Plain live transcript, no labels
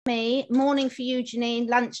me, morning for you, Janine,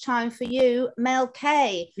 lunchtime for you, Mel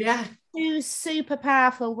K. Yeah. Two super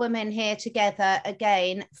powerful women here together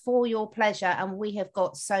again for your pleasure, and we have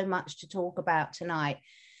got so much to talk about tonight.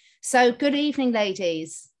 So good evening,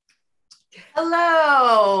 ladies.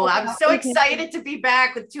 Hello. I'm so excited to be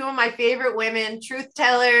back with two of my favorite women, truth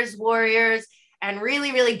tellers, warriors, and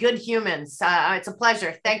really, really good humans. It's a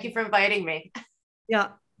pleasure. Thank you for inviting me. Yeah,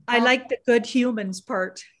 I like the good humans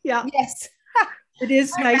part. Yeah. Yes. It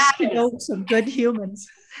is nice to know some good humans.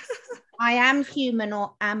 I am human,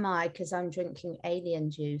 or am I? Because I'm drinking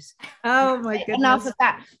alien juice. Oh my goodness. Enough of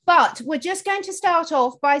that. But we're just going to start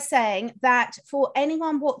off by saying that for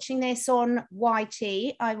anyone watching this on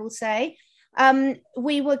YT, I will say,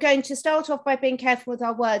 we were going to start off by being careful with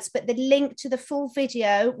our words, but the link to the full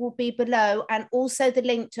video will be below, and also the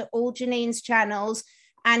link to all Janine's channels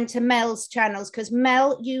and to Mel's channels, because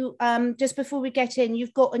Mel, you just before we get in,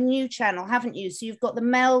 you've got a new channel, haven't you? So you've got the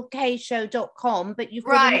melkshow.com, but you've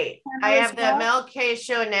got right. I have the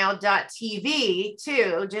melkshownow.tv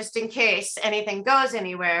too, just in case anything goes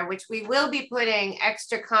anywhere, which we will be putting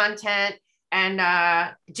extra content. And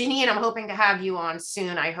Janine, I'm hoping to have you on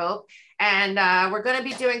soon, I hope. And we're going to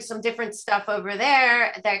be doing some different stuff over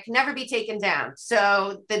there that can never be taken down.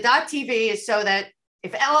 So the .tv is so that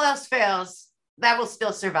if all else fails, that will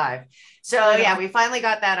still survive. So yeah, we finally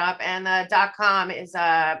got that up, and the .com is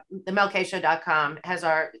the melkshow.com has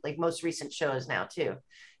our like most recent shows now too,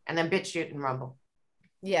 and then BitChute and Rumble.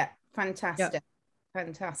 Yeah, fantastic.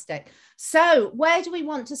 Fantastic. So where do we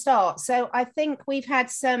want to start? So I think we've had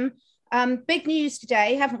some big news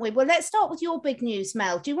today, haven't we? Well, let's start with your big news,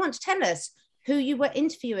 Mel. Do you want to tell us who you were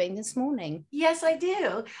interviewing this morning? Yes, I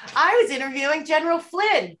do. I was interviewing General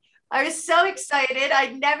Flynn. I was so excited.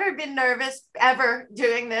 I'd never been nervous ever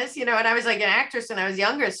doing this, and I was like an actress when I was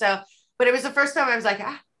younger. But it was the first time I was like,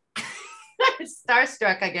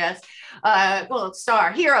 starstruck, I guess.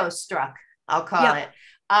 Hero struck, I'll call it.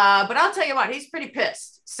 But I'll tell you what, he's pretty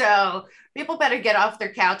pissed. So people better get off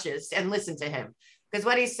their couches and listen to him. Because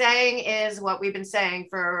what he's saying is what we've been saying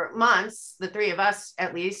for months, the three of us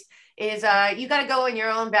at least, is you got to go in your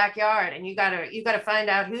own backyard, and you got to find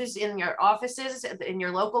out who's in your offices in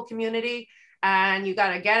your local community, and you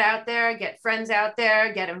got to get out there, get friends out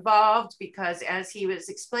there, get involved, because as he was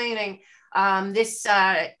explaining, this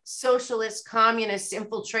socialist communist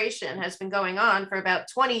infiltration has been going on for about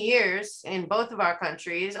 20 years in both of our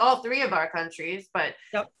countries, all three of our countries, but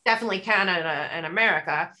definitely Canada and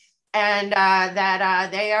America. And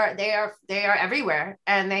they are everywhere,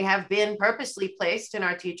 and they have been purposely placed in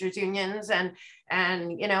our teachers unions and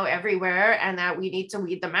everywhere, and that we need to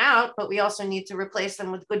weed them out, but we also need to replace them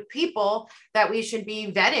with good people that we should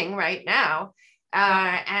be vetting right now.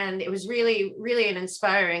 And it was really, really an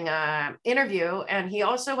inspiring interview. And he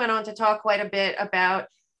also went on to talk quite a bit about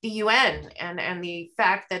the UN and the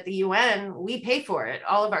fact that the UN, we pay for it.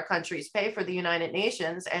 All of our countries pay for the United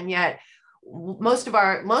Nations, and yet most of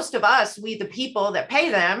us, we the people that pay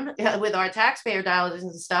them with our taxpayer dollars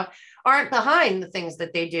and stuff, aren't behind the things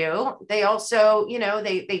that they do. They also,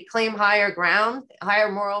 they claim higher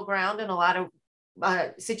moral ground in a lot of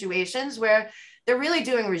situations where they're really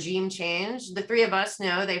doing regime change. The three of us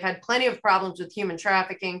know they've had plenty of problems with human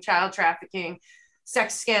trafficking, child trafficking,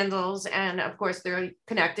 sex scandals, and of course they're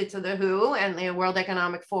connected to the WHO and the World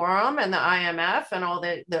Economic Forum and the IMF and all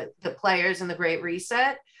the players in the Great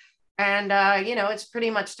Reset. And, it's pretty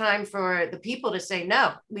much time for the people to say,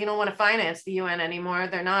 no, we don't want to finance the UN anymore.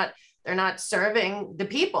 They're not serving the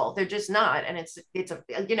people. They're just not. And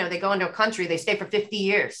they go into a country, they stay for 50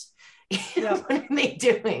 years. What are they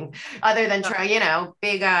doing other than try,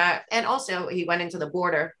 big, and also he went into the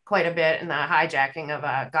border quite a bit in the hijacking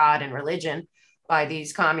of God and religion by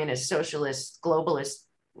these communist, socialist, globalist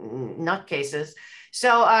nutcases.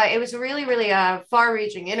 So it was a really, really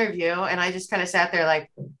far-reaching interview. And I just kind of sat there like,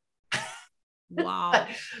 wow.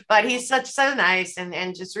 But he's so nice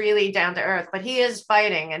and just really down to earth. But he is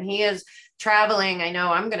fighting, and he is traveling. I know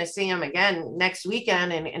I'm going to see him again next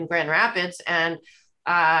weekend in Grand Rapids, and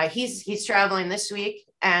he's traveling this week.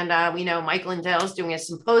 And we know Mike Lindell's doing a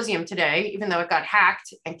symposium today, even though it got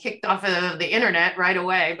hacked and kicked off of the internet right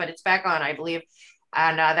away, but it's back on, I believe.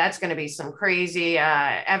 And that's going to be some crazy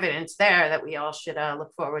evidence there that we all should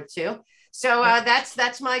look forward to. So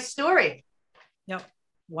that's my story. Yep.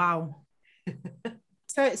 Wow.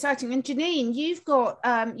 So exciting. And Janine, you've got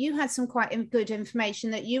you had some quite good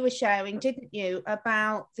information that you were sharing, didn't you,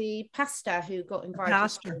 about the pastor who got invited?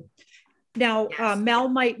 Pastor. Now, yes. Mel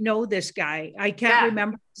might know this guy. I can't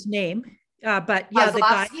remember his name, but yeah, the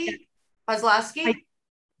guy. Pawlowski.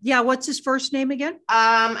 Yeah, what's his first name again?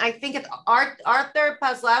 I think it's Arthur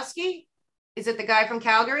Pawlowski. Is it the guy from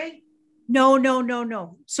Calgary? No.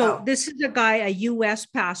 So Oh. this is a guy, a U.S.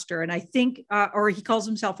 pastor, and I think, or he calls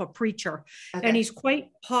himself a preacher, Okay. and he's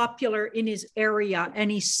quite popular in his area. And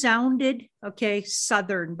he sounded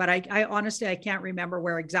Southern, but I honestly I can't remember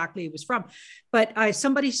where exactly he was from. But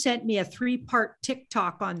somebody sent me a 3-part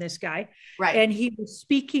TikTok on this guy, Right. and he was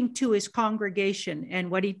speaking to his congregation, and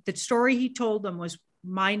the story he told them was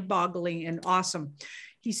mind-boggling and awesome.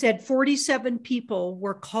 He said 47 people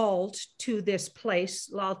were called to this place.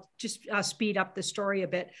 I'll just speed up the story a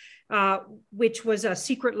bit, which was a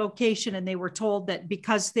secret location. And they were told that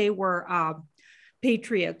because they were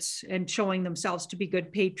patriots and showing themselves to be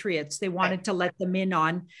good patriots, they wanted to let them in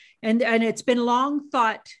on. And it's been long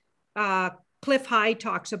thought, Cliff High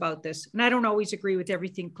talks about this, and I don't always agree with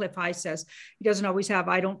everything Cliff High says. He doesn't always have,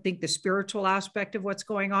 I don't think, the spiritual aspect of what's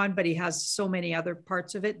going on, but he has so many other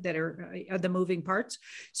parts of it that are the moving parts.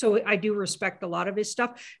 So I do respect a lot of his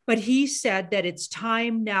stuff, but he said that it's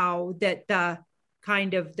time now that the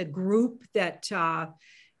kind of the group that the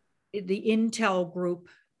Intel group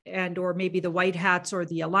or maybe the White Hats or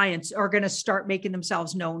the Alliance are going to start making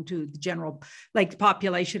themselves known to the general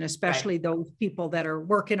population, especially those people that are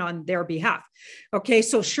working on their behalf. Okay,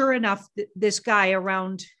 so sure enough, this guy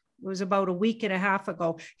it was about a week and a half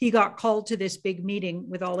ago, he got called to this big meeting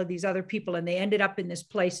with all of these other people, and they ended up in this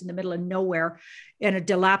place in the middle of nowhere in a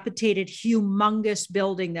dilapidated, humongous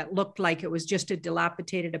building that looked like it was just a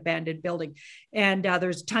dilapidated, abandoned building. And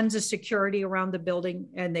there's tons of security around the building,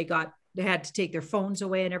 and they had to take their phones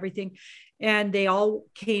away and everything. And they all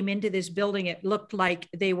came into this building. It looked like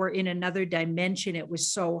they were in another dimension. It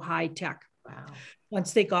was so high tech. Wow.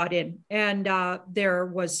 Once they got in, and there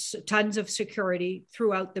was tons of security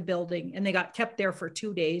throughout the building, and they got kept there for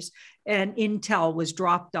 2 days, and intel was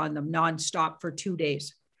dropped on them nonstop for 2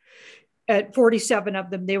 days. At 47 of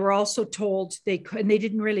them, they were also told they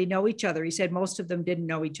didn't really know each other. He said most of them didn't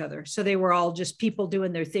know each other. So they were all just people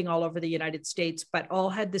doing their thing all over the United States, but all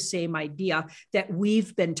had the same idea that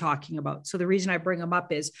we've been talking about. So the reason I bring him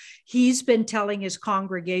up is he's been telling his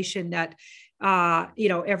congregation that,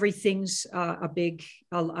 everything's a big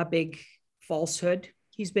falsehood.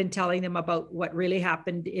 He's been telling them about what really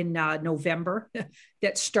happened in November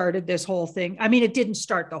that started this whole thing. I mean, it didn't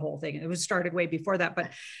start the whole thing. It was started way before that,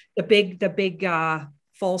 but the big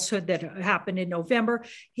falsehood that happened in November,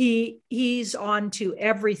 he's on to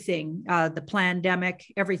everything, the pandemic,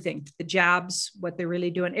 everything, the jabs, what they're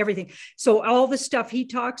really doing, everything. So all the stuff he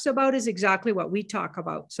talks about is exactly what we talk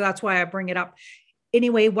about. So that's why I bring it up.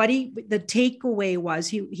 Anyway, the takeaway was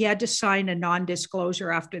he had to sign a non-disclosure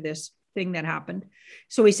after this thing that happened.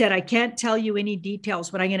 So he said, I can't tell you any details,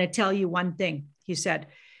 but I'm going to tell you one thing. He said,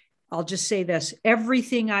 I'll just say this.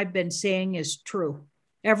 Everything I've been saying is true.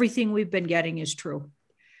 Everything we've been getting is true.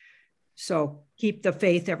 So keep the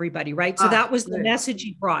faith, everybody, right? So that was the message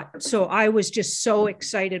he brought. So I was just so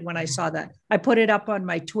excited when I saw that. I put it up on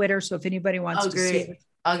my Twitter. So if anybody wants to see it.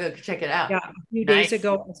 I'll go check it out. Yeah, a few days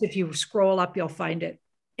ago. If you scroll up, you'll find it.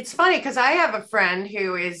 It's funny because I have a friend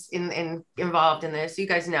who is involved in this. You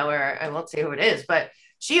guys know her. I won't say who it is, but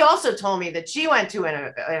she also told me that she went to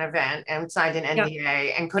an event and signed an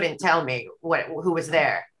NDA and couldn't tell me who was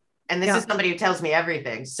there. And this is somebody who tells me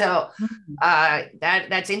everything. So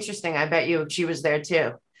that's interesting. I bet you she was there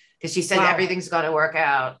too, because she said everything's going to work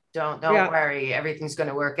out. Don't worry, everything's going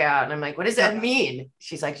to work out. And I'm like, what does that mean?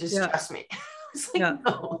 She's like, just trust me. Like,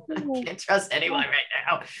 no, I can't trust anyone right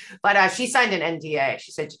now. But she signed an NDA.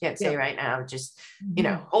 She said, you can't say right now, just,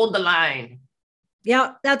 hold the line.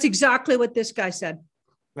 Yeah, that's exactly what this guy said.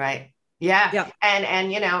 Right. Yeah.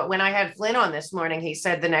 And when I had Flynn on this morning, he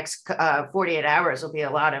said the next 48 hours will be a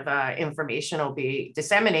lot of information will be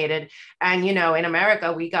disseminated. And, in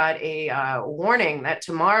America, we got a warning that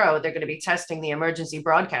tomorrow they're going to be testing the emergency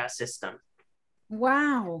broadcast system.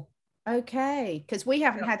 Wow. Okay, because we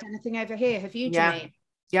haven't had anything over here. Have you, Janine?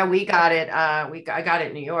 Yeah, we got it. I got it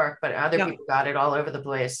in New York, but other people got it all over the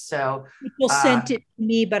place. So people sent it to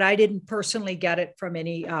me, but I didn't personally get it from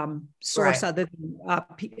any source other than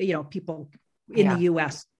people in the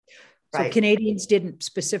U.S. So Canadians didn't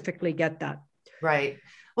specifically get that. Right.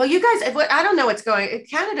 Well, you guys, I don't know what's going.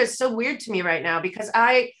 Canada is so weird to me right now because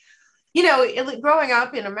growing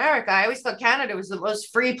up in America, I always thought Canada was the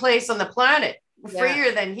most free place on the planet.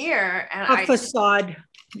 Freer than here, and facade.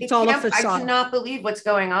 It's all a facade. I cannot believe what's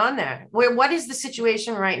going on there. What is the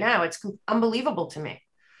situation right now? It's unbelievable to me.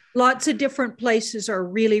 Lots of different places are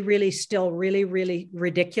really, really still really, really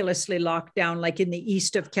ridiculously locked down, like in the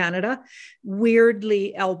east of Canada.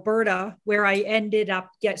 Weirdly, Alberta, where I ended up,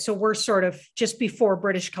 so we're sort of just before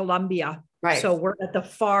British Columbia. Right. So we're at the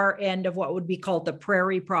far end of what would be called the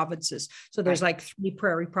prairie provinces. So there's like 3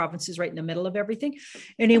 prairie provinces right in the middle of everything.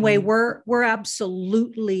 Anyway, we're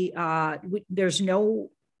absolutely, there's no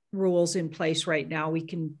rules in place right now. We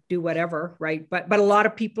can do whatever, right? But a lot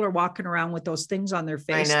of people are walking around with those things on their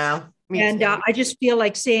face. I know. And I just feel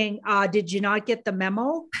like saying, did you not get the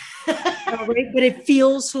memo? Right? But it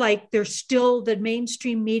feels like there's still, the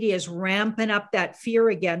mainstream media is ramping up that fear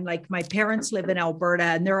again. Like my parents live in Alberta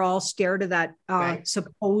and they're all scared of that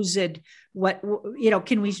supposed,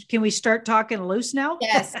 can we start talking loose now?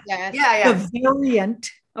 Yes. Yes. Yeah. The variant.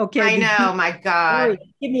 Okay. I know. My God.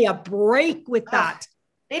 Give me a break with that.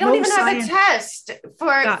 They don't even have a test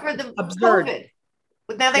for the absurd. COVID.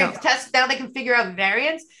 Now they test. Now they can figure out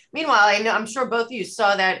variants. Meanwhile, I'm sure both of you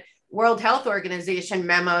saw that World Health Organization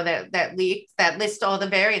memo that leaked that lists all the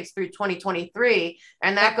variants through 2023,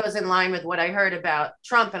 and that goes in line with what I heard about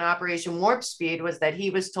Trump and Operation Warp Speed. Was that he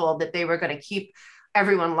was told that they were going to keep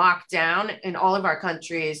everyone locked down in all of our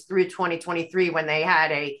countries through 2023 when they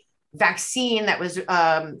had a vaccine that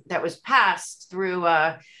was passed through.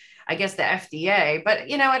 I guess the FDA, but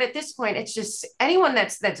at this point, it's just anyone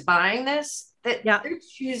that's buying this, that they're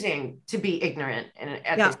choosing to be ignorant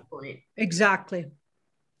at this point. Exactly.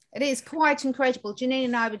 It is quite incredible. Janine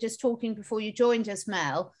and I were just talking before you joined us,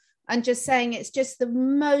 Mel, and just saying it's just the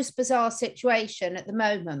most bizarre situation at the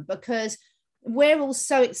moment, because we're all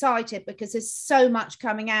so excited because there's so much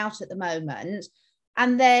coming out at the moment.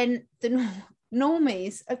 And then the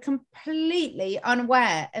normies are completely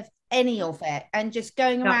unaware of any of it and just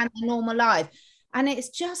going around their normal life. And it's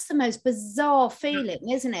just the most bizarre feeling,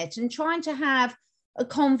 isn't it? And trying to have a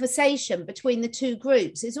conversation between the two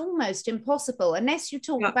groups is almost impossible unless you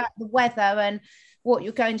talk about the weather and what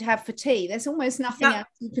you're going to have for tea. There's almost nothing else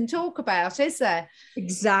you can talk about, is there?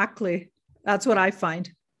 Exactly. That's what I find.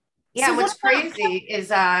 Yeah. So what's crazy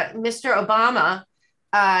is Mr. Obama,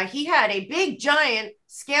 he had a big giant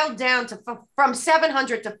scaled down to from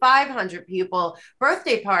 700 to 500 people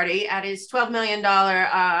birthday party at his $12 million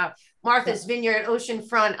Martha's Vineyard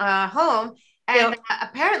oceanfront home. And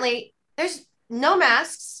apparently there's no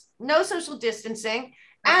masks, no social distancing.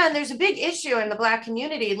 And there's a big issue in the Black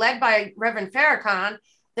community led by Reverend Farrakhan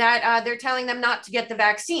that they're telling them not to get the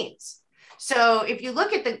vaccines. So if you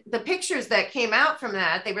look at the pictures that came out from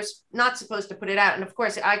that, they were not supposed to put it out. And of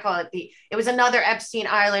course, I call it it was another Epstein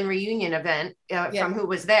Island reunion event from Who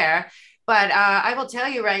Was There. But I will tell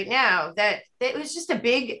you right now that it was just a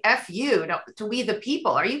big FU to we the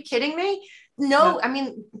people. Are you kidding me? No, I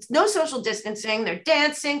mean, no social distancing. They're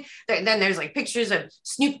dancing. Then there's like pictures of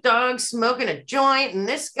Snoop Dogg smoking a joint and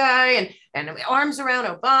this guy and arms around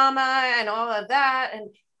Obama and all of that. And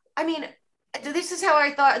I mean, this is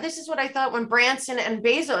what I thought when Branson and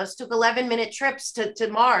Bezos took 11-minute trips to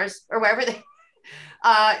Mars or wherever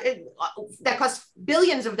that cost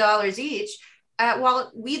billions of dollars each,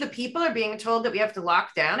 while we the people are being told that we have to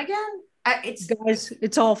lock down again.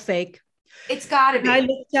 It's all fake. It's got to be. I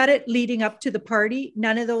looked at it leading up to the party.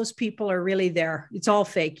 None of those people are really there. It's all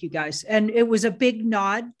fake, you guys. And it was a big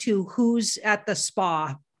nod to who's at the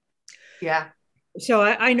spa. Yeah. So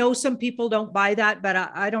I know some people don't buy that, but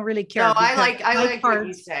I don't really care. No, I like what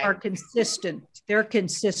you say. Are consistent. They're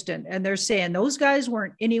consistent, and they're saying those guys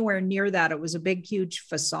weren't anywhere near that. It was a big, huge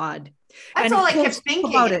facade. That's all I kept thinking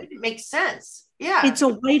about it. It makes sense. Yeah. It's a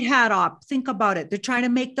white hat op. Think about it. They're trying to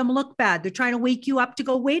make them look bad. They're trying to wake you up to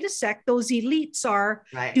go, wait a sec, those elites are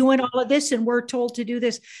doing all of this and we're told to do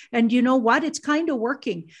this. And you know what? It's kind of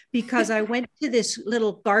working, because I went to this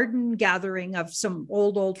little garden gathering of some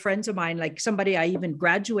old friends of mine, like somebody I even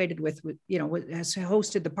graduated with has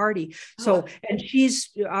hosted the party. So, and she's,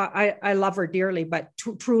 I love her dearly, but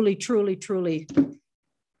truly,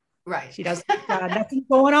 right. She does nothing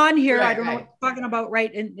going on here. I don't know what you're talking about.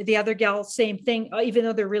 Right. And the other gal, same thing, even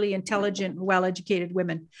though they're really intelligent, well-educated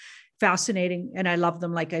women, fascinating. And I love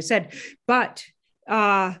them, like I said, but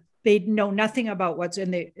they know nothing about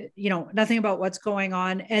nothing about what's going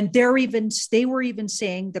on. And they were even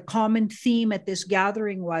saying the common theme at this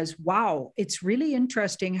gathering was, wow, it's really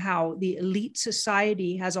interesting how the elite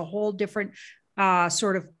society has a whole different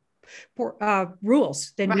sort of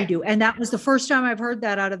rules than we do. And that was the first time I've heard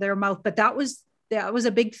that out of their mouth, but that was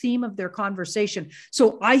a big theme of their conversation.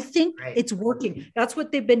 So I think it's working. That's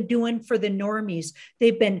what they've been doing for the normies.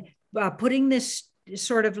 They've been putting this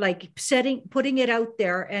sort of like putting it out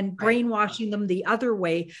there and brainwashing them the other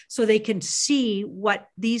way so they can see what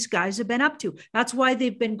these guys have been up to. That's why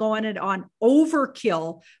they've been going it on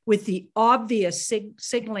overkill with the obvious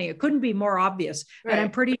signaling. It couldn't be more obvious. And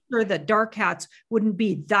I'm pretty sure the dark hats wouldn't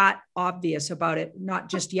be that obvious about it. Not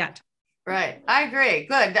just yet. Right. I agree.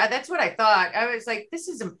 Good. That's what I thought. I was like, this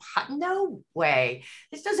is no way.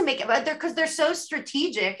 This doesn't make it, but because they're so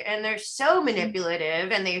strategic and they're so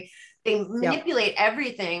manipulative, and they manipulate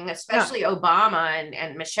everything, especially Obama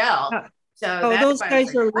and Michelle. So oh, that's those why I was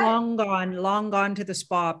guys like, are what? long gone to the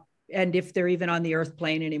spa, and if they're even on the earth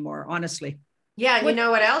plane anymore, honestly. Yeah, and you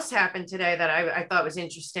know what else happened today that I thought was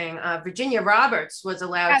interesting? Virginia Roberts was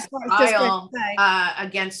allowed That's to what I was just going file to say.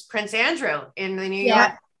 against Prince Andrew in the New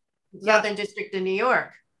Yeah. York, Southern District of New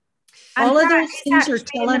York. And all of that those is things are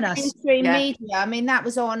actually in the telling us. mainstream media. I mean, that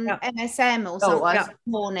was on MSM or something this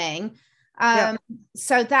morning.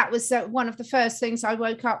 So that was one of the first things I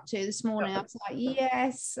woke up to this morning. I was like,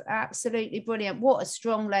 yes, absolutely brilliant. What a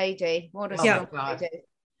strong lady. What a strong lady.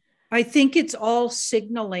 I think it's all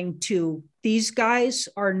signaling to these guys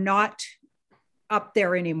are not up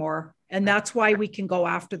there anymore. And that's why we can go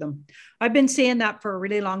after them. I've been saying that for a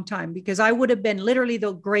really long time, because I would have been literally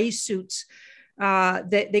the gray suits.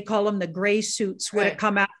 They call them the gray suits, would have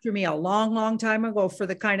come after me a long time ago for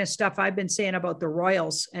the kind of stuff I've been saying about the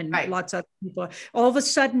royals and lots of people. All of a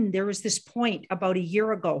sudden, there was this point about a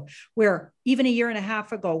year ago, where even a year and a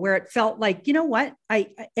half ago, where it felt like, you know what, I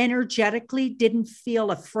energetically didn't feel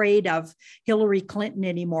afraid of Hillary Clinton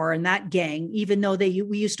anymore and that gang, even though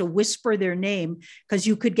we used to whisper their name because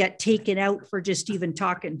you could get taken out for just even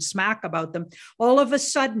talking smack about them. All of a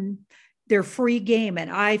sudden, they're free game. And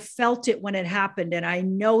I felt it when it happened. And I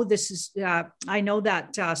know I know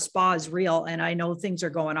that spa is real, and I know things are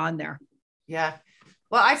going on there. Yeah.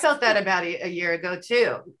 Well, I felt that about a year ago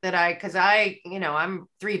too, because I'm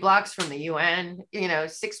 3 blocks from the UN,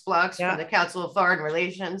 6 blocks from the Council of Foreign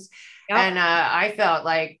Relations. And I felt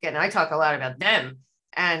like, and I talk a lot about them,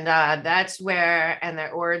 and that's where, and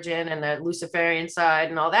their origin and the Luciferian side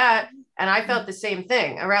and all that. And I felt the same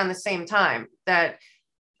thing around the same time, that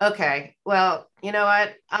okay, well, you know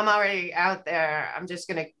what? I'm already out there. I'm just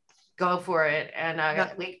going to go for it and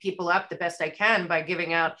wake people up the best I can by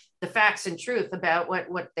giving out the facts and truth about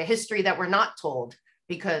what the history that we're not told.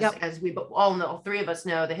 Because as we all know, 3 of us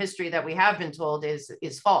know, the history that we have been told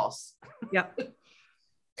is false. Yep.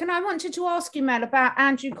 I wanted to ask you, Mel, about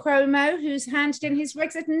Andrew Cuomo, who's handed in his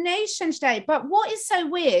resignation today. But what is so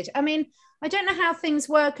weird? I mean, I don't know how things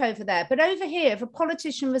work over there, but over here, if a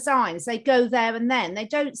politician resigns, they go there and then. They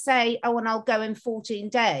don't say, oh, and I'll go in 14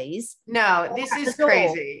 days. No, this is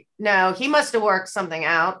crazy. No, he must have worked something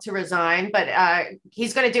out to resign, but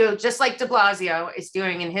he's going to do just like de Blasio is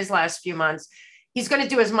doing in his last few months. He's going to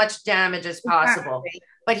do as much damage as possible. Exactly.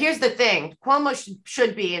 But here's the thing. Cuomo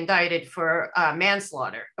should be indicted for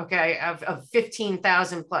manslaughter, okay, of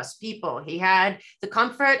 15,000 plus people. He had the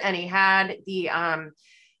comfort, and he had the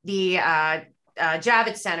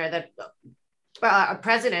Javits Center that a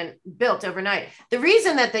president built overnight. The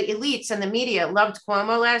reason that the elites and the media loved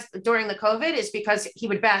Cuomo during the COVID is because he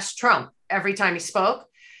would bash Trump every time he spoke,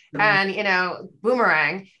 and,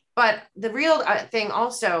 boomerang. But the real thing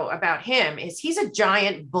also about him is he's a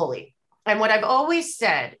giant bully. And what I've always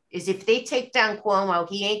said is, if they take down Cuomo,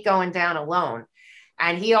 he ain't going down alone.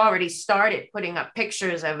 And he already started putting up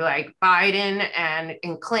pictures of like Biden and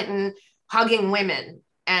Clinton hugging women.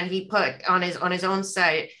 And he put on his own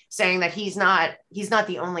site saying that he's not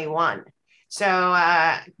the only one. So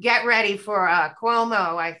get ready for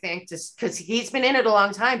Cuomo, I think, because he's been in it a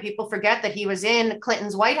long time. People forget that he was in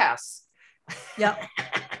Clinton's White House. Yep.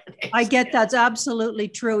 I get that's absolutely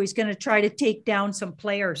true. He's going to try to take down some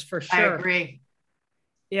players for sure. I agree.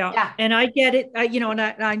 Yeah. And I get it,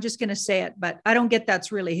 and I'm just going to say it, but I don't get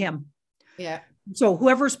that's really him. Yeah. So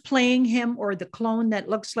whoever's playing him, or the clone that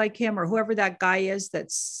looks like him, or whoever that guy is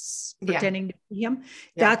that's pretending to be him,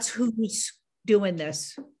 that's who's doing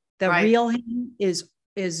this. The real him is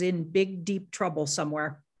in big, deep trouble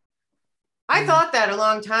somewhere. I thought that a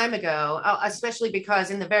long time ago, especially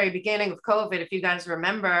because in the very beginning of COVID, if you guys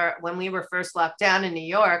remember, when we were first locked down in New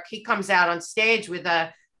York, he comes out on stage with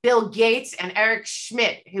Bill Gates and Eric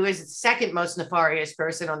Schmidt, who is the second most nefarious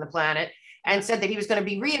person on the planet, and said that he was going to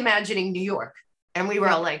be reimagining New York. And we were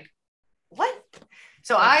all like, what?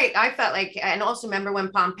 So I felt like, and also remember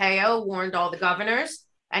when Pompeo warned all the governors,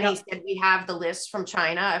 and he said, we have the list from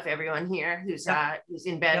China of everyone here who's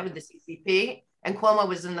in bed with the CCP, and Cuomo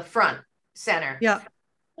was in the front center. Yeah.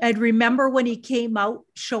 And remember when he came out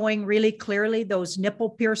showing really clearly those nipple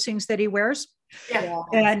piercings that he wears? Yeah.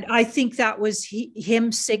 And I think that was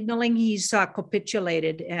him signaling he's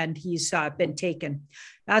capitulated and he's been taken.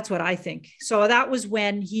 That's what I think. So that was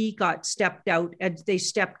when he got stepped out, and they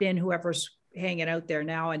stepped in whoever's hanging out there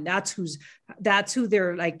now. And that's who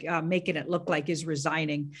they're like making it look like is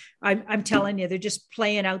resigning. I'm telling you, they're just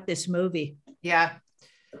playing out this movie. Yeah.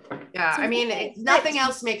 Yeah. I mean, nothing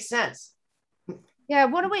else makes sense. Yeah,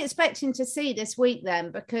 what are we expecting to see this week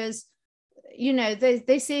then? Because, you know,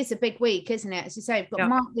 this is a big week, isn't it? As you say, we've got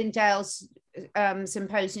Mark Lindell's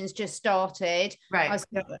symposium's just started. Right.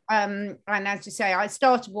 And as you say, I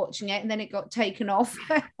started watching it and then it got taken off.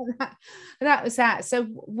 that was that. So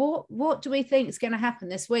what do we think is going to happen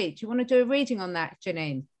this week? Do you want to do a reading on that,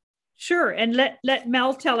 Janine? Sure. And let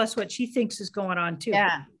Mel tell us what she thinks is going on too.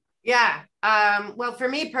 Yeah. Well, for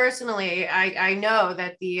me personally, I know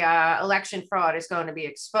that the election fraud is going to be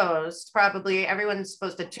exposed. Probably everyone's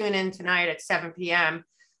supposed to tune in tonight at 7 p.m.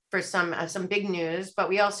 for some big news. But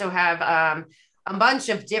we also have a bunch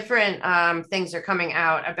of different things are coming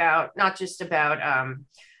out about, not just about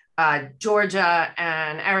Georgia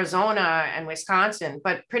and Arizona and Wisconsin,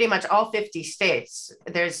 but pretty much all 50 states.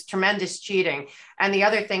 There's tremendous cheating. And the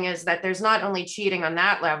other thing is that there's not only cheating on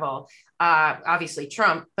that level, obviously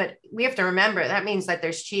Trump, but we have to remember that means that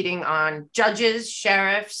there's cheating on judges,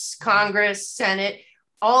 sheriffs, Congress, Senate,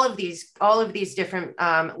 all of these different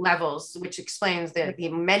levels, which explains the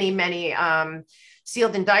many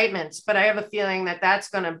sealed indictments. But I have a feeling that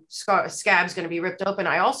scab's going to be ripped open.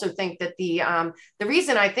 I also think that the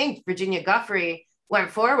reason I think Virginia Giuffre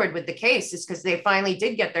went forward with the case is because they finally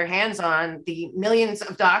did get their hands on the millions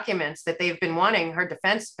of documents that they've been wanting. Her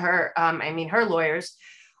lawyers,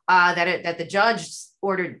 that the judge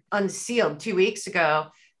ordered unsealed 2 weeks ago,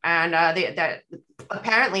 and that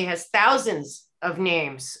apparently has thousands of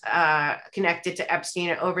names connected to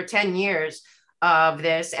Epstein over 10 years of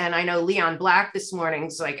this. And I know Leon Black this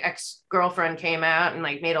morning's ex-girlfriend came out and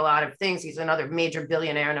made a lot of things. He's another major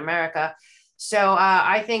billionaire in America. So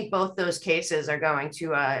I think both those cases are going to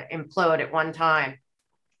implode at one time.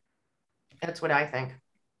 That's what I think.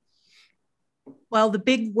 Well, the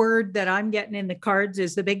big word that I'm getting in the cards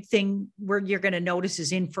is the big thing where you're going to notice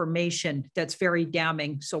is information. That's very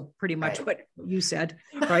damning. So pretty much what you said,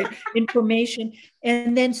 right? Information.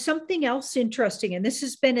 And then something else interesting, and this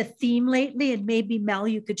has been a theme lately, and maybe Mel,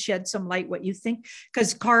 you could shed some light what you think,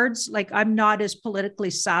 because cards, I'm not as politically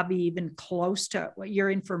savvy, even close to what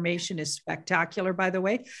your information is spectacular, by the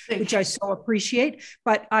way, which I so appreciate.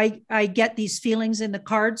 But I get these feelings in the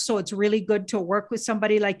cards. So it's really good to work with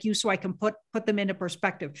somebody like you so I can put them into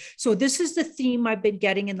perspective. So this is the theme I've been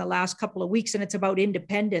getting in the last couple of weeks, and it's about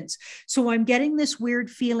independence. So I'm getting this weird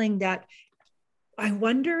feeling that I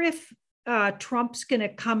wonder if Trump's going to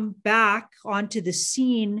come back onto the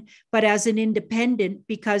scene, but as an independent,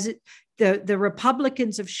 because the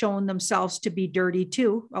Republicans have shown themselves to be dirty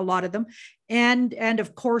too, a lot of them. And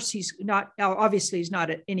of course, he's not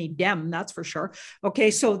any Dem, that's for sure.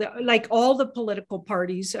 Okay, so all the political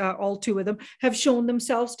parties, all two of them, have shown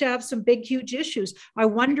themselves to have some big, huge issues. I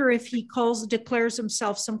wonder if he declares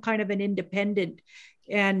himself some kind of an independent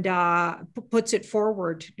and puts it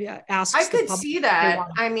forward. I could see that.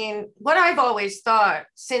 I mean, what I've always thought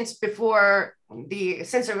since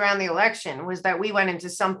around the election was that we went into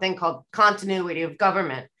something called continuity of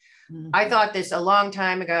government. Mm-hmm. I thought this a long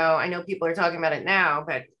time ago. I know people are talking about it now,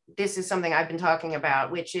 but this is something I've been talking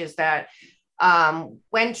about, which is that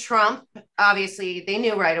when Trump, obviously they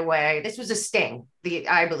knew right away, this was a sting.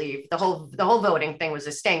 I believe the whole voting thing was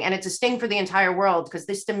a sting, and it's a sting for the entire world because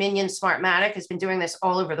this Dominion Smartmatic has been doing this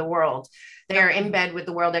all over the world. They are in bed with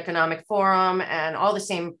the World Economic Forum and all the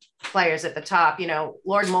same players at the top. You know,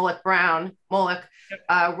 Lord Moloch runs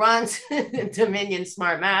Dominion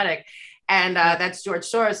Smartmatic, and that's George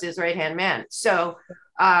Soros's right-hand man. So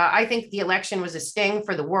I think the election was a sting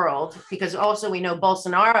for the world because also we know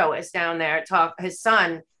Bolsonaro is down there, his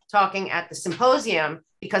son talking at the symposium,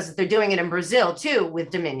 because they're doing it in Brazil too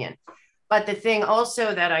with Dominion. But the thing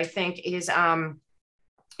also that I think is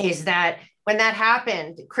that when that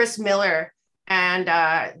happened, Chris Miller and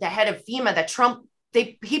the head of FEMA, that Trump,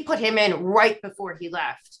 he put him in right before he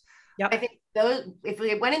left. Yep. I think if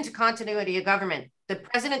we went into continuity of government, the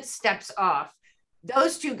president steps off,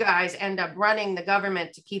 those two guys end up running the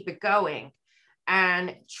government to keep it going.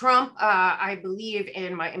 And Trump, I believe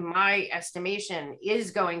in my estimation,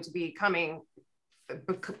 is going to be coming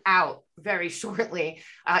out very shortly,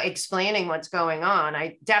 explaining what's going on.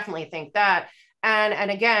 I definitely think that.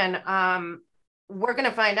 And again, we're going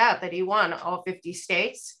to find out that he won all 50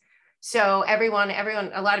 states. So everyone,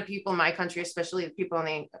 a lot of people in my country, especially the people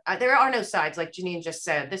in there are no sides, like Janine just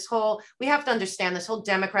said. We have to understand this whole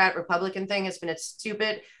Democrat Republican thing has been a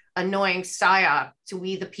stupid, annoying psyop to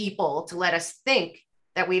we the people to let us think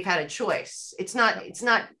that we've had a choice. It's not,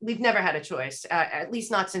 we've never had a choice, at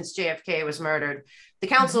least not since JFK was murdered. The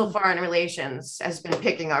Council of Foreign Relations has been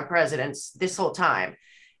picking our presidents this whole time.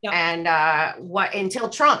 Yep. And until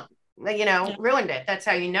Trump, ruined it. That's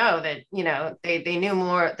how you know that, they knew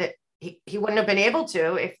more, that he wouldn't have been able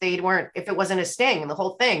to if it wasn't a sting, the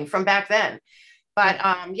whole thing from back then. But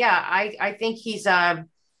I think he's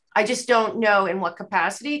I just don't know in what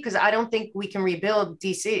capacity, because I don't think we can rebuild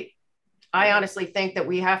DC. I honestly think that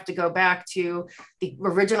we have to go back to the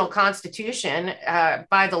original Constitution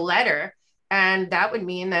by the letter. And that would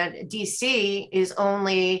mean that DC is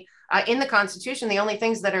only in the Constitution, the only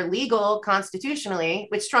things that are legal constitutionally,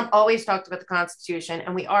 which Trump always talked about the Constitution,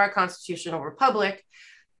 and we are a constitutional republic.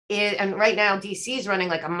 And right now, DC is running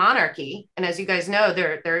like a monarchy. And as you guys know,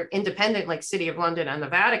 they're independent, like City of London and the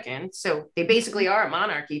Vatican. So they basically are a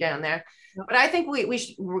monarchy down there. But I think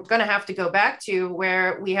we're going to have to go back to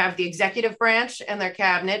where we have the executive branch and their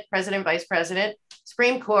cabinet, president, vice president,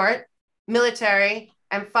 Supreme Court, military,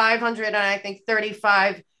 and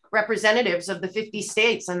 535 representatives of the 50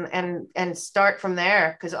 states, and start from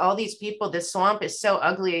there. Because all these people, this swamp is so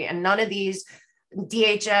ugly, and none of these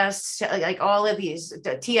DHS, like all of these,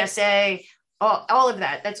 the TSA, all of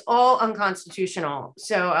that's all unconstitutional.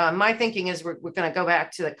 So my thinking is we're going to go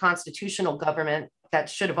back to the constitutional government that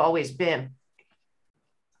should have always been.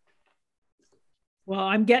 Well,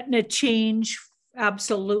 I'm getting a change,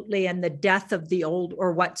 absolutely, and the death of the old,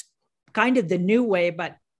 or what's kind of the new way,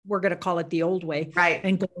 but we're going to call it the old way, right?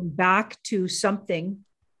 And going back to something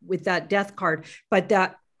with that death card, but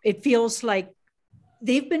that it feels like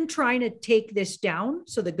they've been trying to take this down.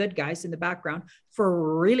 So the good guys in the background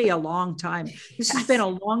for really a long time. This has been a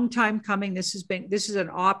long time coming. This is an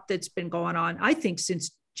op that's been going on, I think,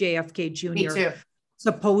 since JFK Jr.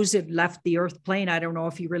 supposed left the earth plane. I don't know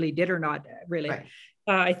if he really did or not, really. Right.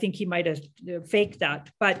 I think he might have faked that.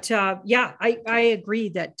 But I agree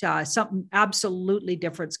that something absolutely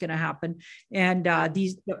different is going to happen. And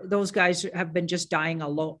those guys have been just dying a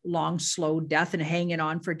long, slow death and hanging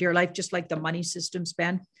on for dear life, just like the money system's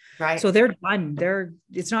been. Right. So they're done.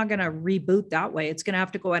 It's not going to reboot that way. It's going to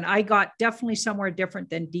have to go. And I got definitely somewhere different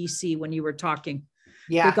than DC when you were talking.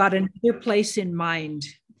 Yeah. They got another place in mind.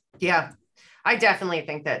 Yeah. I definitely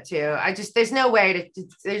think that too. There's no way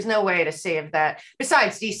to save that.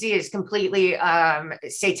 Besides, DC is completely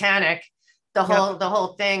satanic. The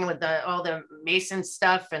whole thing with all the Mason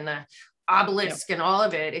stuff and the obelisk and all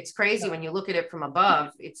of it. It's crazy when you look at it from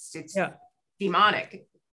above. It's demonic.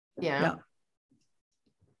 Yeah.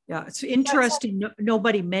 Yeah, it's interesting.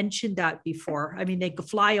 Nobody mentioned that before. I mean, they could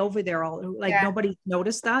fly over there nobody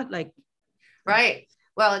noticed that. Right.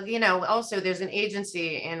 Well, also there's an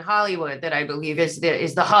agency in Hollywood that I believe is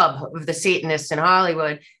the hub of the Satanists in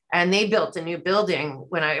Hollywood. And they built a new building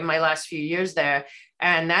in my last few years there.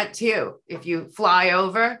 And that too, if you fly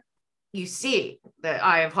over, you see the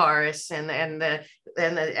Eye of Horus and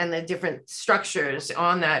the different structures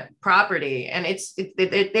on that property. And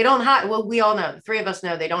they don't hide. Well, we all know, the three of us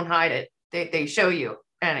know, they don't hide it. They show you.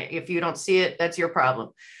 And if you don't see it, that's your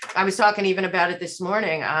problem. I was talking even about it this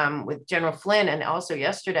morning with General Flynn, and also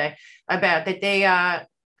yesterday, about that they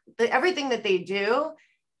everything that they do,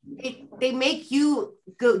 they make you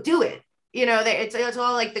go do it. It's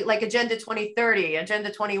all like Agenda 2030,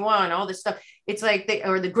 Agenda 21, all this stuff. It's like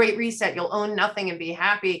or the Great Reset. You'll own nothing and be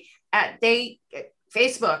happy.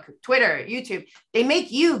 Facebook, Twitter, YouTube. They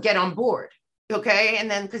make you get on board, okay?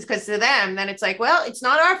 And then because to them, then it's like, well, it's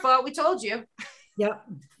not our fault. We told you. Yeah.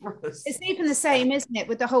 It's even the same, isn't it,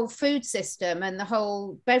 with the whole food system and the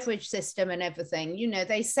whole beverage system and everything.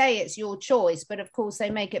 They say it's your choice, but of course they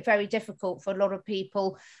make it very difficult for a lot of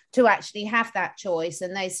people to actually have that choice,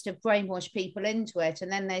 and they sort of brainwash people into it,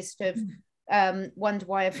 and then they sort of wonder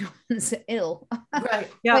why everyone's ill.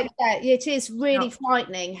 Right. Yeah. But it is really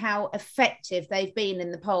frightening how effective they've been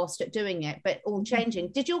in the past at doing it, but all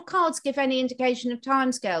changing. Did your cards give any indication of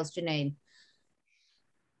timescales, Janine?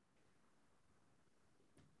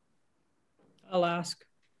 I'll ask.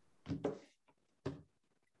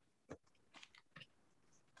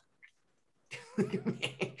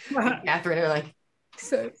 Catherine are like,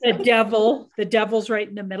 so the devil's right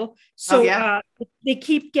in the middle. So they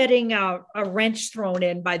keep getting a wrench thrown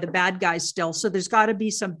in by the bad guys still. So there's got to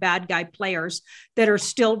be some bad guy players that are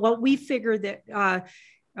still, what we figure that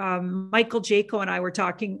Michael Jaco and I were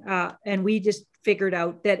talking, and we just figured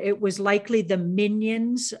out that it was likely the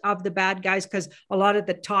minions of the bad guys, because a lot of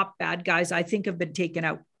the top bad guys, I think, have been taken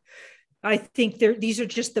out. I think these are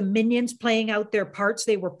just the minions playing out their parts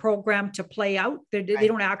they were programmed to play out. They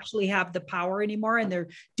don't actually have the power anymore, and they're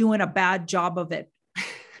doing a bad job of it.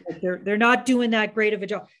 They're not doing that great of a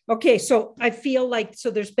job. Okay, so I feel like, so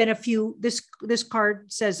there's been a few, this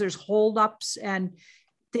card says there's holdups and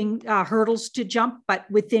hurdles to jump, but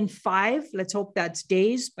within 5, let's hope that's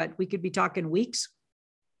days, but we could be talking weeks.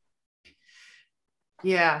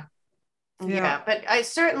 Yeah. But I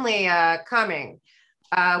certainly coming.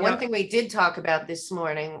 One thing we did talk about this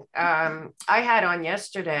morning, I had on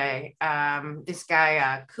yesterday, this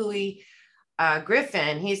guy, Cooey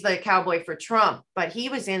Griffin. He's the cowboy for Trump, but he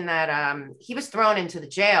was in that, he was thrown into the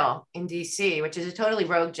jail in DC, which is a totally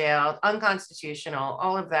rogue jail, unconstitutional,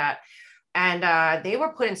 all of that. And they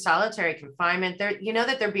were put in solitary confinement. You know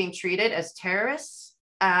that they're being treated as terrorists.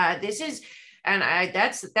 That's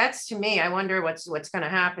to me, I wonder what's going to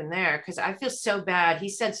happen there, because I feel so bad. He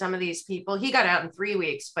said some of these people, he got out in 3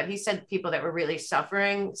 weeks, but he said people that were really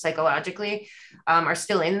suffering psychologically are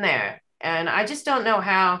still in there. And I just don't know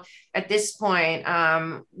how at this point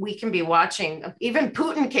we can be watching. Even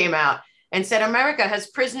Putin came out and said America has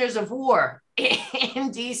prisoners of war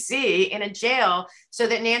in DC in a jail so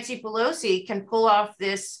that Nancy Pelosi can pull off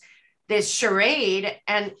this charade.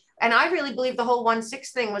 And I really believe the whole 1-6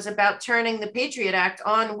 thing was about turning the Patriot Act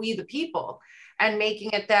on we the people and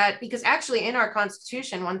making it that, because actually in our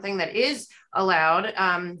Constitution, one thing that is allowed,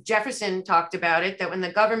 Jefferson talked about it, that when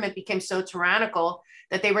the government became so tyrannical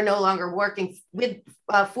that they were no longer working with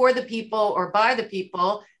for the people or by the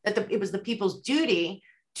people, that it was the people's duty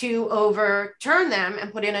to overturn them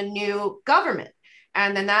and put in a new government.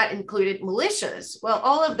 And then that included militias. Well,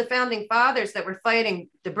 all of the founding fathers that were fighting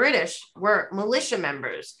the British were militia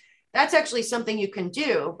members. That's actually something you can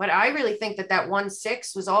do. But I really think that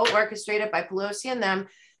 1-6 was all orchestrated by Pelosi and them,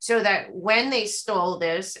 so that when they stole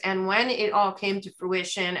this and when it all came to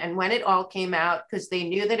fruition and when it all came out, because they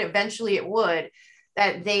knew that eventually it would,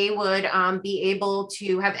 that they would be able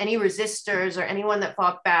to have any resistors or anyone that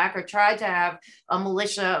fought back or tried to have a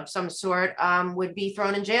militia of some sort would be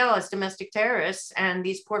thrown in jail as domestic terrorists. And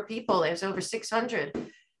these poor people, there's over 600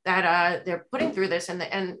 that they're putting through this,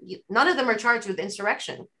 and none of them are charged with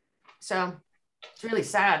insurrection. So it's really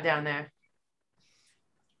sad down there.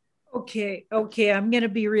 Okay. I'm going to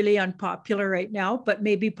be really unpopular right now, but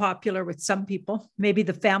maybe popular with some people, maybe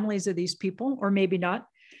the families of these people, or maybe not.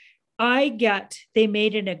 I get they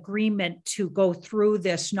made an agreement to go through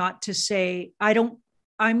this, not to say,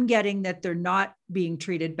 I'm getting that they're not being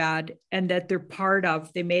treated bad and that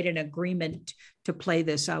they made an agreement to play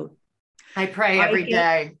this out. I pray every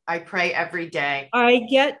day. I pray every day. I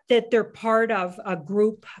get that they're part of a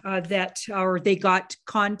group or they got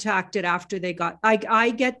contacted after they got, I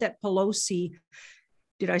get that Pelosi,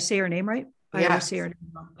 did I say her name right? I always say her name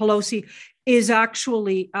wrong. Pelosi is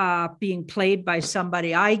actually being played by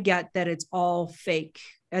somebody. I get that it's all fake,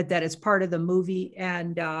 that it's part of the movie.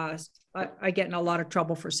 And I get in a lot of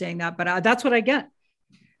trouble for saying that, but that's what I get.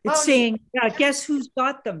 It's saying, guess who's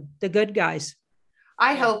got them? The good guys.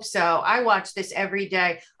 I hope so. I watch this every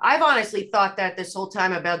day. I've honestly thought that this whole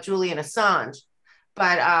time about Julian Assange,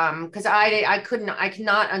 but because I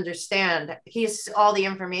cannot understand. He's all the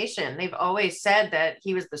information. They've always said that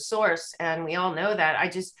he was the source, and we all know that.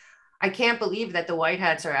 I can't believe that the white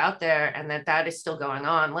hats are out there and that is still going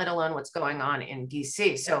on, let alone what's going on in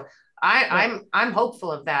DC. So I'm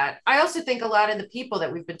hopeful of that. I also think a lot of the people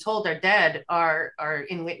that we've been told are dead are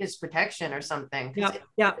in witness protection or something. It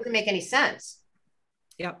doesn't make any sense.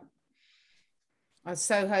 Yep. I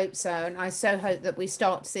so hope so. And I so hope that we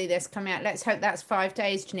start to see this coming out. Let's hope that's 5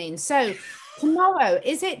 days, Janine. So tomorrow,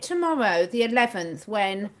 is it tomorrow, the 11th,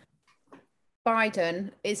 when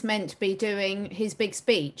Biden is meant to be doing his big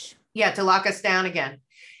speech? Yeah, to lock us down again.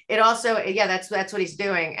 It also, that's what he's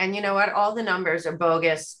doing. And you know what? All the numbers are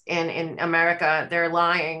bogus in America. They're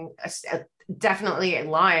lying, definitely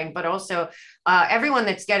lying, but also everyone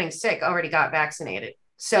that's getting sick already got vaccinated.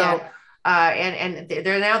 So yeah. And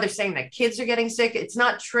they're saying that kids are getting sick. It's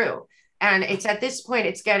not true. And it's at this point,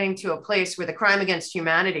 it's getting to a place where the crime against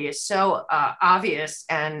humanity is so obvious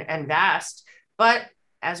and vast. But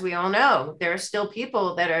as we all know, there are still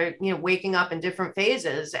people that are, waking up in different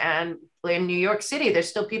phases. And in New York City, there's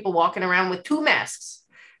still people walking around with 2 masks.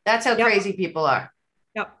 That's how crazy people are.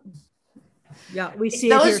 Yep. Yeah, we see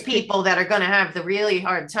those people that are going to have the really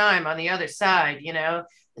hard time on the other side.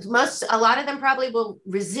 A lot of them probably will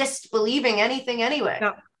resist believing anything anyway.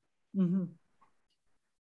 Yeah. Mm-hmm.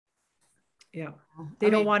 Yeah. They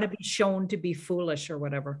don't want to be shown to be foolish or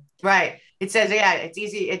whatever. Right. It says, it's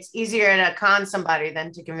easy. It's easier to con somebody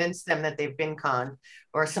than to convince them that they've been conned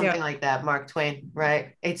or something like that. Mark Twain.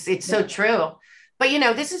 Right. It's so true. But,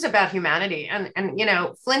 this is about humanity. And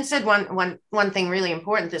Flynn said one thing really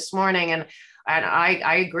important this morning. And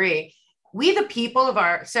I agree. We, the people of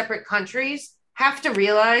our separate countries, have to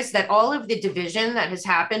realize that all of the division that has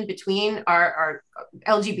happened between our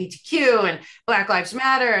LGBTQ and Black Lives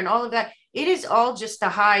Matter and all of that, it is all just to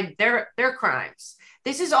hide their crimes.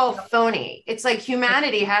 This is all phony. It's like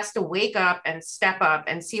humanity has to wake up and step up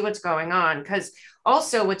and see what's going on. Because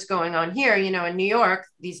also what's going on here, you know, in New York,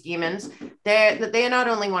 these demons, they not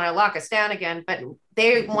only want to lock us down again, but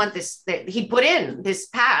they want this, he put in this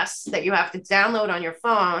pass that you have to download on your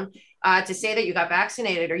phone to say that you got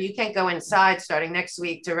vaccinated, or you can't go inside starting next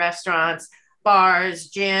week to restaurants, bars,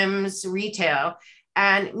 gyms, retail.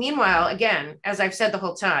 And meanwhile, again, as I've said the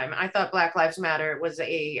whole time, I thought Black Lives Matter was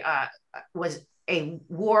a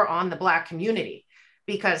war on the Black community,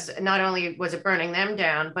 because not only was it burning them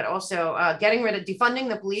down, but also defunding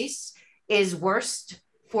the police is worst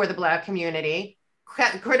for the Black community.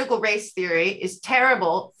 Critical race theory is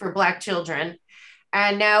terrible for Black children.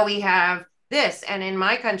 And now we have this. And in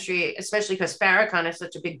my country, especially because Farrakhan is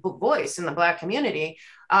such a big voice in the Black community,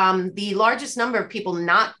 the largest number of people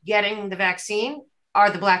not getting the vaccine are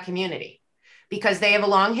the Black community, because they have a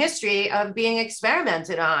long history of being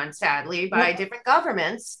experimented on, sadly, by different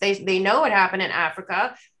governments. They know what happened in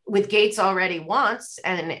Africa with Gates already once,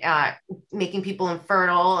 and making people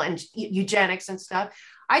infertile and eugenics and stuff.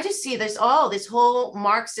 I just see this whole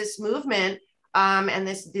Marxist movement, and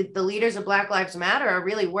the leaders of Black Lives Matter are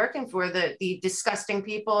really working for the disgusting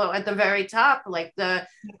people at the very top, like the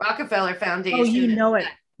Rockefeller Foundation. Oh, you know it.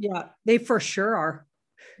 Yeah, they for sure are.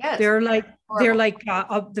 Yes. They're like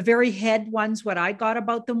the very head ones. What I got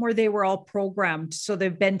about them were they were all programmed. So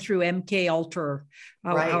they've been through MK Ultra,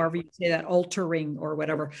 however you say that, altering or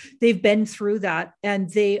whatever. They've been through that, and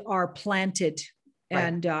they are planted,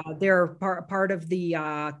 and they're part of the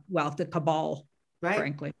the cabal,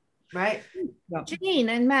 frankly. Right. Yeah. Janine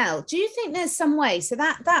and Mel, do you think there's some way? So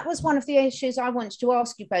that was one of the issues I wanted to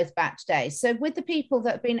ask you both about today. So with the people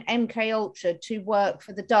that have been MK Ultra to work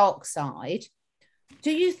for the dark side,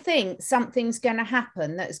 do you think something's going to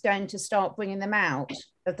happen that's going to start bringing them out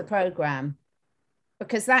of the program?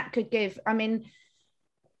 Because that could give, I mean,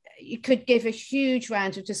 you could give a huge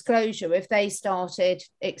round of disclosure if they started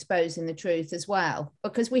exposing the truth as well.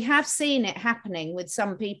 Because we have seen it happening with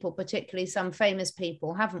some people, particularly some famous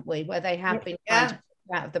people, haven't we? Where they have been trying to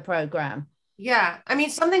get out of the program. Yeah. I mean,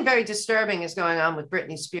 something very disturbing is going on with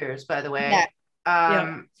Britney Spears, by the way.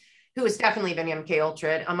 Who has definitely been MK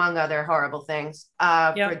Ultra, among other horrible things,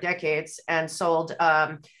 for decades, and sold,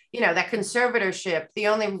 that conservatorship. The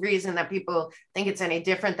only reason that people think it's any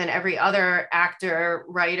different than every other actor,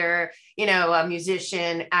 writer, a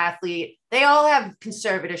musician, athlete, they all have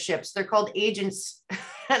conservatorships. They're called agents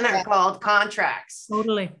and they're called contracts.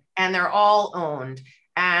 Totally. And they're all owned,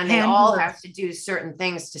 and they all have to do certain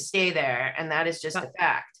things to stay there. And that is just a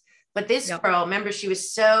fact. But this girl, remember, she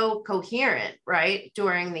was so coherent, right?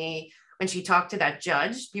 When she talked to that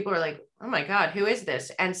judge, people were like, oh my God, who is this?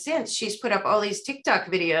 And since, she's put up all these TikTok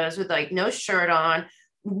videos with like no shirt on,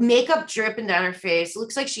 makeup dripping down her face,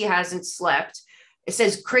 looks like she hasn't slept. It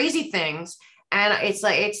says crazy things. And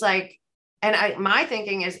my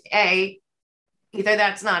thinking is, either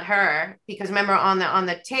that's not her, because remember on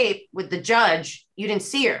the tape with the judge, you didn't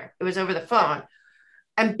see her. It was over the phone.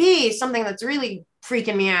 And B, something that's really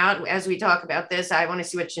freaking me out as we talk about this, I want to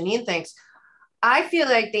see what Janine thinks. I feel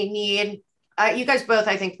like they need, you guys both,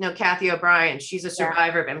 I think, know Kathy O'Brien. She's a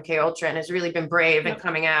survivor of MK Ultra and has really been brave and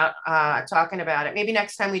coming out, talking about it. Maybe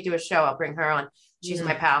next time we do a show, I'll bring her on. She's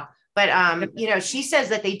my pal. But, she says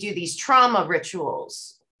that they do these trauma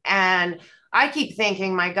rituals. And I keep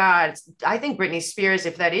thinking, my God, I think Britney Spears,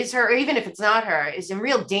 if that is her, or even if it's not her, is in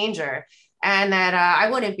real danger. And that I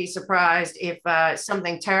wouldn't be surprised if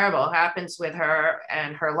something terrible happens with her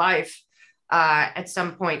and her life at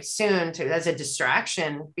some point soon as a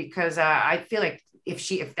distraction, because I feel like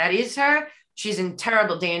if that is her, she's in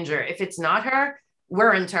terrible danger. If it's not her,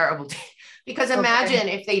 we're in terrible danger. Because imagine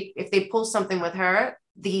if they pull something with her,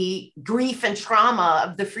 the grief and trauma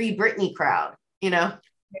of the Free Britney crowd,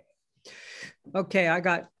 Okay, I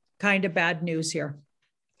got kind of bad news here.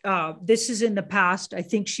 This is in the past. I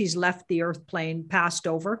think she's left the earth plane, passed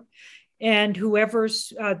over, and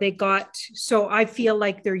whoever's they got. So I feel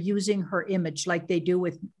like they're using her image like they do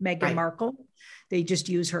with Meghan Markle. They just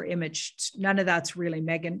use her image. None of that's really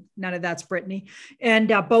Meghan. None of that's Britney.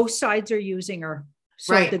 And both sides are using her.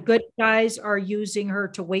 So the good guys are using her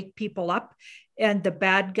to wake people up, and the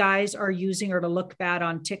bad guys are using her to look bad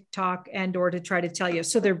on TikTok and or to try to tell you.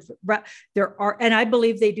 So there are, and I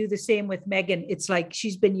believe they do the same with Meghan. It's like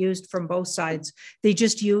she's been used from both sides. They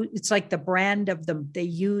just use, it's like the brand of them. They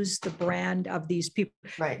use the brand of these people.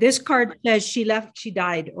 Right. This card says she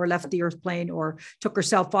died or left the earth plane or took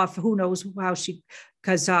herself off. Who knows how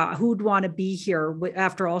because who'd want to be here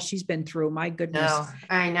after all she's been through? My goodness. No,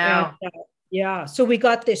 I know. And, so we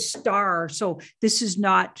got this star. So this is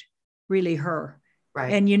not really her.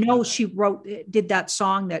 Right. And, she did that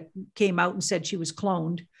song that came out and said she was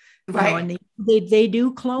cloned. Right. And they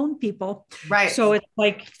do clone people. Right. So it's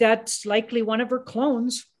like, that's likely one of her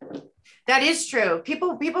clones. That is true.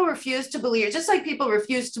 People refuse to believe, just like people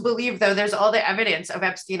refuse to believe, though, there's all the evidence of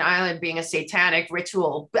Epstein Island being a satanic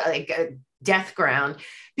ritual, like a death ground.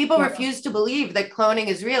 People refuse to believe that cloning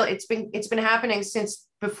is real. It's been happening since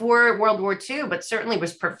before World War II, but certainly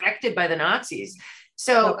was perfected by the Nazis.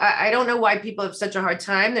 So I don't know why people have such a hard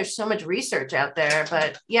time. There's so much research out there,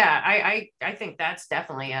 but yeah, I think that's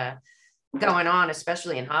definitely going on,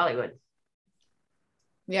 especially in Hollywood.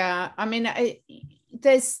 Yeah, I mean,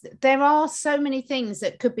 there are so many things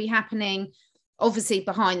that could be happening, obviously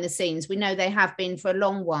behind the scenes. We know they have been for a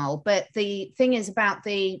long while, but the thing is about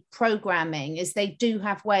the programming is they do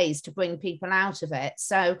have ways to bring people out of it.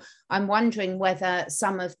 So I'm wondering whether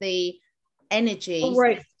some of the energy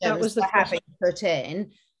that was the having put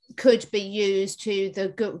in could be used to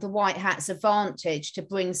the white hat's advantage to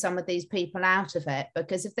bring some of these people out of it.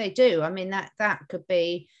 Because if they do, I mean, that could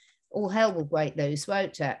be all hell will break loose,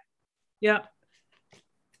 won't it? Yeah.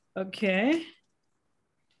 Okay.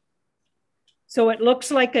 So it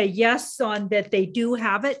looks like a yes on that they do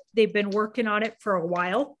have it. They've been working on it for a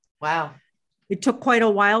while. Wow. It took quite a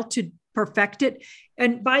while to perfect it.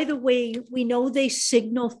 And by the way, we know they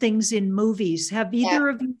signal things in movies. Have either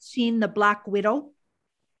of you seen The Black Widow?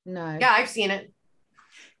 No. Yeah, I've seen it.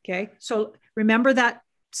 Okay. So remember that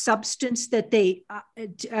substance that they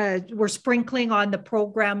were sprinkling on the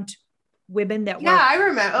programmed women that were. Yeah, I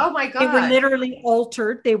remember. Oh my God. They were literally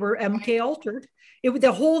altered. They were MK altered.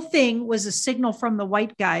 The whole thing was a signal from the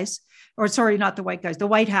white guys, or sorry, not the white guys, the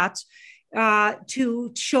white hats,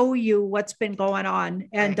 to show you what's been going on.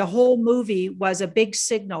 And the whole movie was a big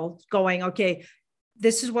signal going, okay,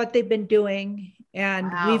 this is what they've been doing.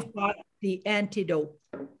 And we've got the antidote.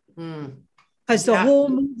 Because the whole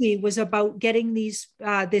movie was about getting these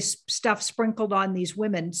this stuff sprinkled on these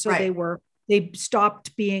women. So they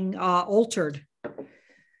stopped being altered.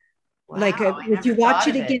 Wow, like if you watch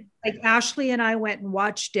it again, like Ashley and I went and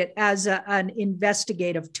watched it as an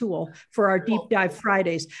investigative tool for our deep dive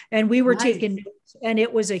Fridays. And we were taking notes, and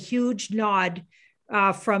it was a huge nod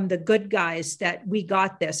from the good guys that we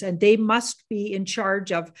got this, and they must be in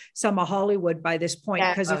charge of some of Hollywood by this point,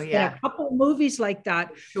 because there's been a couple of movies like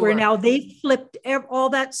that where now they flipped all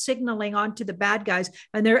that signaling onto the bad guys,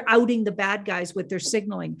 and they're outing the bad guys with their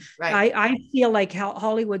signaling. I feel like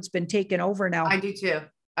Hollywood's been taken over now.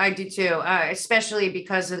 I do too, especially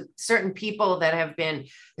because of certain people that have been,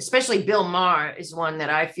 especially Bill Maher is one that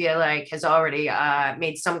I feel like has already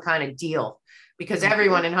made some kind of deal, because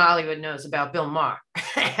everyone in Hollywood knows about Bill Maher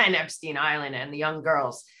and Epstein Island and the young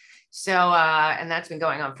girls. So, and that's been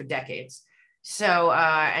going on for decades. So,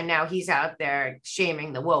 and now he's out there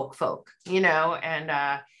shaming the woke folk, and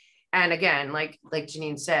again, like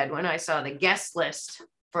Janine said, when I saw the guest list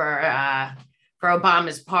for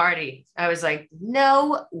Obama's party, I was like,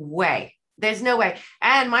 no way. There's no way.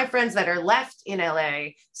 And my friends that are left in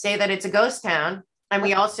LA say that it's a ghost town. And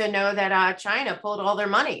we also know that China pulled all their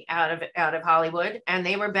money out of Hollywood, and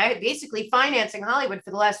they were basically financing Hollywood for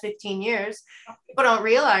the last 15 years. People don't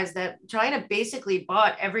realize that China basically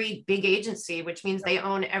bought every big agency, which means they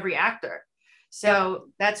own every actor. So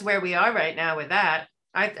that's where we are right now with that.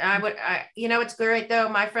 It's great though.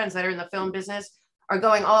 My friends that are in the film business are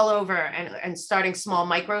going all over and starting small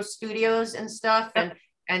micro studios and stuff,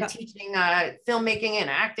 and teaching filmmaking and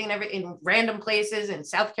acting in random places in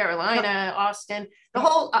South Carolina, Austin. The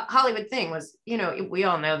whole Hollywood thing was, we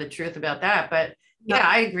all know the truth about that. But yeah,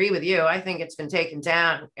 I agree with you. I think it's been taken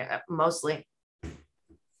down mostly.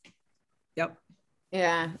 Yep.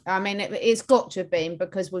 Yeah, I mean, it's got to have been,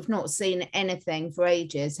 because we've not seen anything for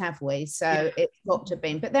ages, have we? So it's got to have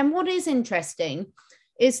been. But then what is interesting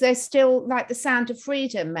is there's still, like the Sound of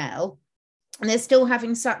Freedom, Mel, and they're still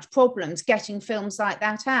having such problems getting films like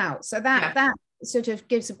that out. So that sort of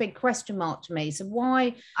gives a big question mark to me. So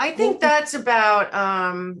why? I think that's about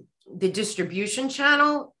the distribution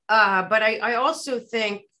channel. But I also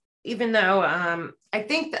think, even though I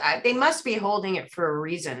think that they must be holding it for a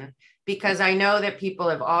reason, because I know that people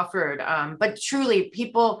have offered, but truly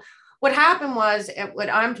what happened was, what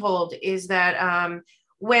I'm told is that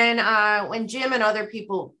when Jim and other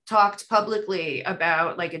people talked publicly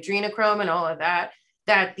about like adrenochrome and all of that,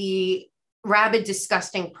 that the rabid,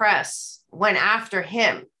 disgusting press went after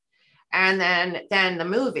him, and then the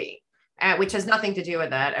movie, which has nothing to do with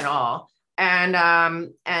that at all. And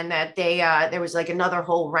that there was like another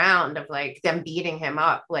whole round of like them beating him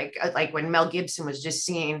up, like when Mel Gibson was just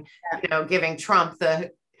seen, giving Trump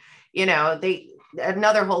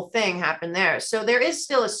another whole thing happened there. So there is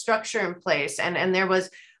still a structure in place, and there was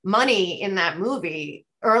money in that movie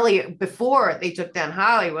early before they took down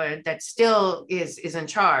Hollywood that still is in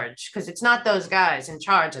charge, because it's not those guys in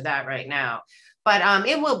charge of that right now. But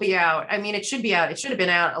it will be out. I mean, it should be out. It should have been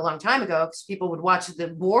out a long time ago, because people would watch The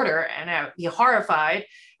Border and be horrified,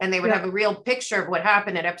 and they would have a real picture of what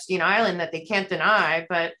happened at Epstein Island that they can't deny.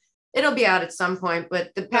 But it'll be out at some point.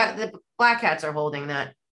 But the black hats are holding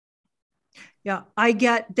that. Yeah, I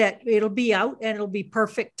get that it'll be out and it'll be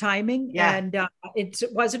perfect timing. Yeah. And it's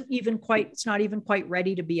not even quite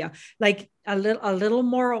ready to be like a little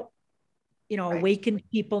more, awakened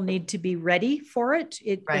people need to be ready for it.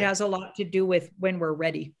 It has a lot to do with when we're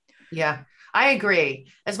ready. Yeah, I agree.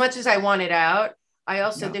 As much as I want it out, I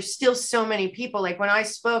also, there's still so many people. Like when I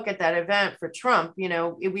spoke at that event for Trump,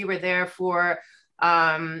 we were there for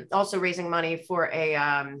also raising money for a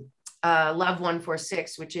Love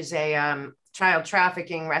 146, which is a child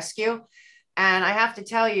trafficking rescue. And I have to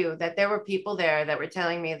tell you that there were people there that were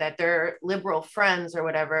telling me that their liberal friends or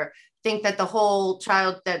whatever think that the whole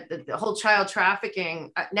child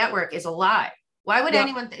trafficking network is a lie. Why would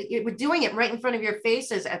anyone we're doing it right in front of your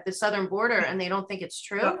faces at the southern border, and they don't think it's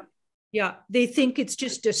true? Yeah, they think it's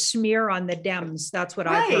just a smear on the Dems. That's what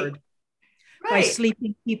I've heard. By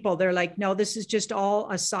sleeping people, they're like, no, this is just all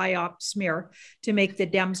a psyop smear to make the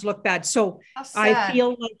Dems look bad. So I feel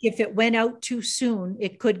like if it went out too soon,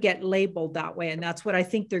 it could get labeled that way, and that's what I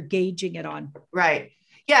think they're gauging it on. Right.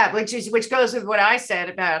 Yeah, which goes with what I said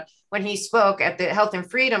about when he spoke at the Health and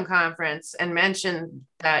Freedom Conference and mentioned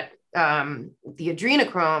that the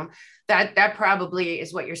adrenochrome, that probably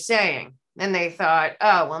is what you're saying. And they thought,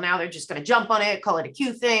 oh, well, now they're just going to jump on it, call it a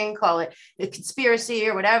Q thing, call it a conspiracy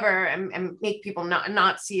or whatever, and make people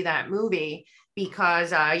not see that movie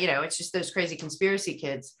because, it's just those crazy conspiracy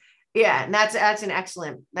kids. Yeah. And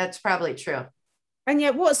that's probably true. And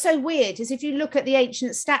yet what's so weird is if you look at the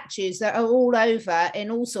ancient statues that are all over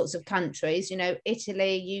in all sorts of countries,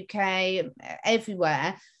 Italy, UK,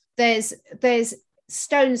 everywhere, there's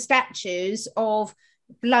stone statues of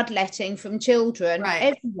bloodletting from children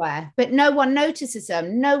everywhere, but no one notices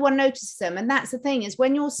them. And that's the thing, is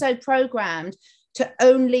when you're so programmed to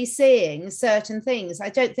only seeing certain things, I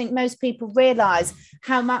don't think most people realize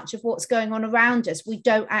how much of what's going on around us we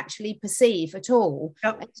don't actually perceive at all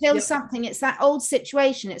until something. It's that old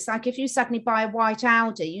situation. It's like if you suddenly buy a white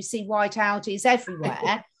Audi, you see white Audis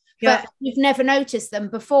everywhere. But you've never noticed them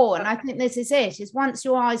before. And I think this is it, is once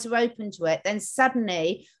your eyes are open to it, then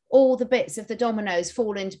suddenly all the bits of the dominoes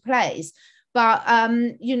fall into place. But,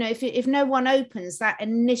 if no one opens that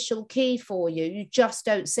initial key for you, you just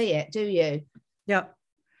don't see it, do you? Yeah.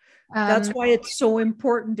 That's why it's so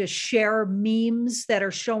important to share memes that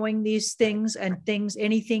are showing these things and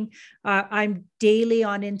anything. I'm daily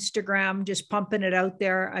on Instagram, just pumping it out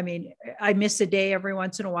there. I mean, I miss a day every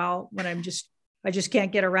once in a while when I just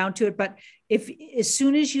can't get around to it. But as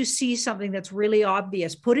soon as you see something that's really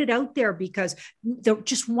obvious, put it out there, because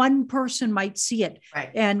just one person might see it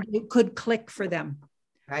and it could click for them.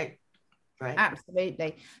 Right.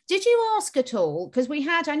 Absolutely. Did you ask at all? Because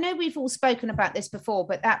I know we've all spoken about this before,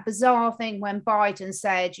 but that bizarre thing when Biden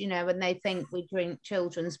said, when they think we drink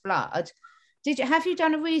children's blood, have you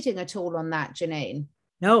done a reading at all on that, Janine?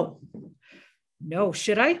 No.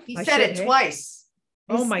 Should I? He said it twice.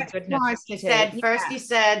 Oh my goodness. He said he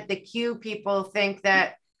said the Q people think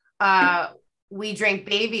that we drink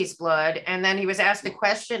baby's blood. And then he was asked a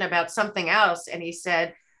question about something else. And he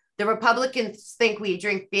said, the Republicans think we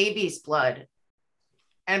drink baby's blood.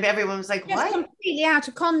 And everyone was like, what? Completely out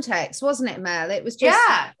of context, wasn't it, Mel? It was just.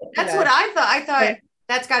 Yeah, that's what I thought. I thought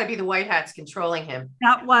that's got to be the white hats controlling him.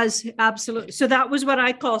 That was absolutely. So that was what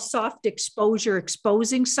I call soft exposure,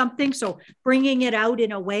 exposing something. So bringing it out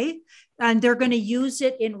in a way, and they're going to use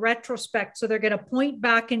it in retrospect. So they're going to point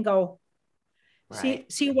back and go,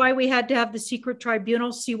 see why we had to have the secret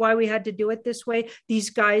tribunal, see why we had to do it this way. These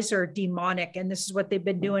guys are demonic, and this is what they've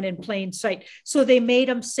been doing in plain sight. So they made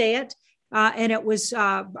them say it. And it was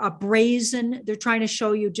a brazen. They're trying to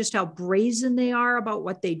show you just how brazen they are about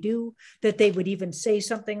what they do, that they would even say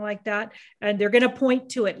something like that. And they're going to point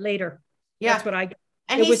to it later. Yeah. That's what I.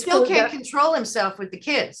 And he still can't control himself with the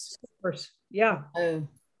kids. Yeah. It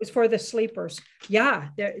was for the sleepers. Yeah.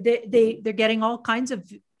 They're getting all kinds of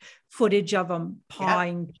footage of them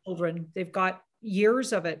pawing children. They've got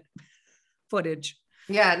years of it footage.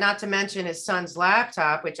 Yeah, not to mention his son's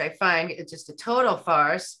laptop, which I find it's just a total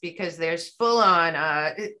farce, because there's full on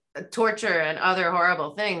torture and other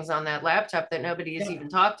horrible things on that laptop that nobody has even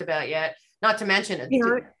talked about yet. Not to mention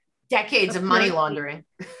decades of money laundering.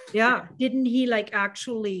 Yeah. Didn't he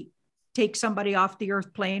actually take somebody off the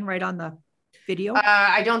Earth plane right on the video?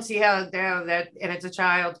 I don't see how that, and it's a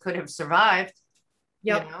child, could have survived.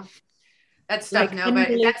 Yep. You know, that stuff. Like, No, but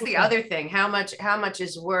that's the other thing. How much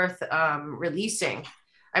is worth releasing?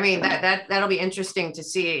 I mean, that'll be interesting to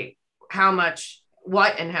see how much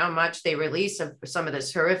they release of some of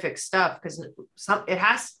this horrific stuff, because it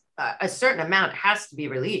has a certain amount has to be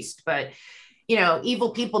released. But you know,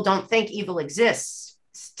 evil people don't think evil exists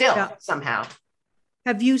still somehow.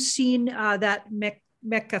 Have you seen that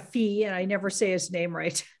McAfee? And I never say his name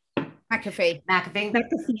right. McAfee.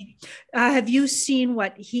 Have you seen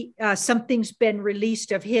what something's been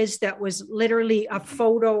released of his that was literally a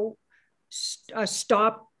photo, a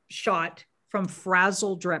stop shot from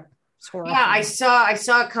Frazzle Drip? Yeah, I saw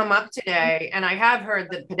it come up today, and I have heard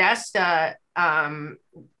the Podesta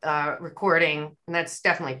recording, and that's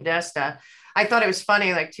definitely Podesta. I thought it was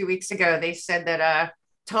funny, like 2 weeks ago, they said that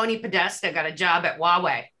Tony Podesta got a job at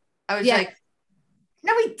Huawei. I was like,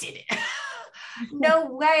 no, he didn't. No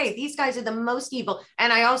way. These guys are the most evil.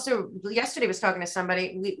 And I also yesterday was talking to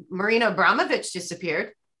somebody, Marina Abramovich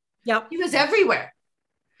disappeared. Yep. He was everywhere.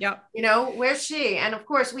 Yep. You know, where's she? And of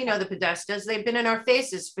course, we know the Podestas. They've been in our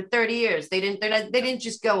faces for 30 years. They didn't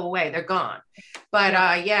just go away. They're gone. But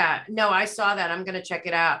no, I saw that. I'm going to check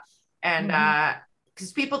it out. And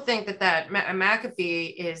because people think that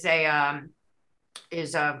McAfee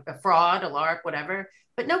is a fraud, a LARP, whatever,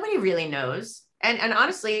 but nobody really knows. And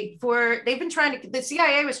honestly, the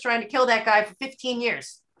CIA was trying to kill that guy for 15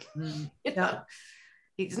 years. You know?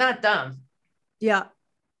 He's not dumb. Yeah.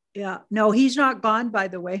 Yeah. No, he's not gone, by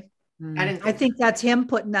the way. I think that's him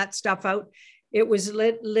putting that stuff out. It was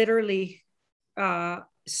literally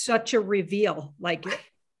such a reveal. Like,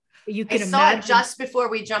 you can imagine. I saw it just before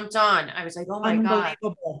we jumped on. I was like, oh my God.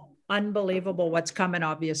 Unbelievable what's coming,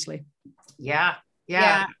 obviously. Yeah.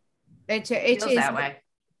 It feels that way.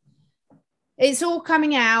 It's all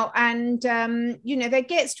coming out, and you know, there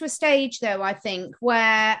gets to a stage though, I think,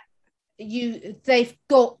 where they've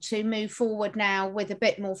got to move forward now with a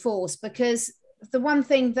bit more force, because the one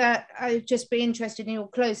thing that I'd just be interested in your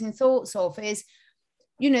closing thoughts of is,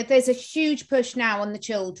 you know, there's a huge push now on the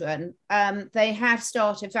children. They have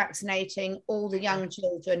started vaccinating all the young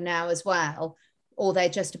children now as well, or they're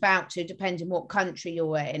just about to, depending what country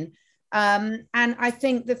you're in. And I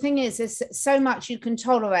think the thing is so much you can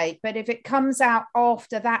tolerate, but if it comes out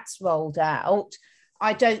after that's rolled out,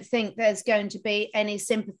 I don't think there's going to be any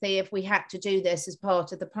sympathy if we had to do this as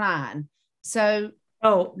part of the plan. So,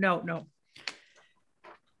 no.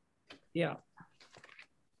 Yeah.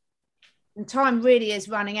 And time really is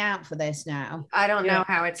running out for this now. I don't know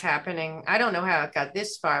how it's happening. I don't know how it got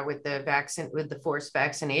this far with the forced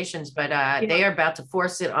vaccinations, but they are about to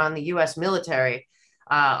force it on the U.S. military.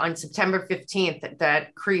 On September 15th,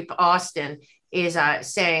 that creep Austin is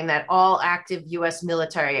saying that all active U.S.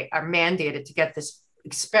 military are mandated to get this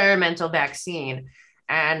experimental vaccine.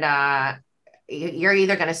 And you're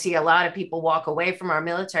either going to see a lot of people walk away from our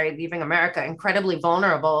military, leaving America incredibly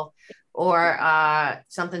vulnerable, or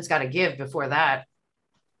something's got to give before that.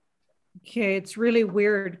 Okay, it's really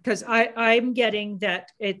weird, because I'm getting that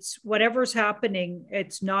it's whatever's happening,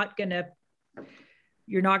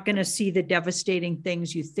 you're not going to see the devastating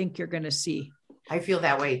things you think you're going to see. I feel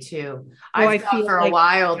that way too. I thought for a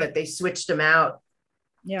while that they switched them out.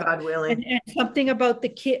 Yeah, God willing. And something about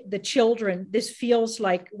the children, this feels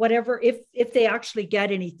like whatever, if they actually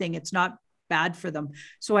get anything, it's not bad for them.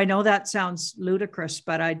 So I know that sounds ludicrous,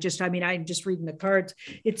 but I'm just reading the cards.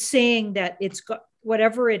 It's saying that it's got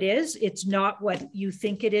whatever it is, it's not what you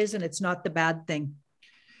think it is, and it's not the bad thing.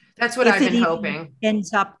 That's what I've been hoping.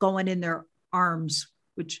 Ends up going in their arms,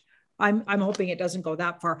 which I'm hoping it doesn't go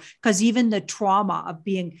that far, because even the trauma of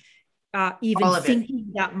being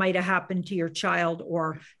thinking that might have happened to your child,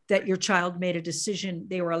 or that your child made a decision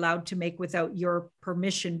they were allowed to make without your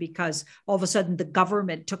permission, because all of a sudden the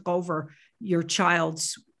government took over your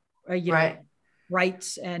child's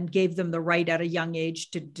rights and gave them the right at a young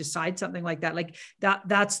age to decide something like that. Like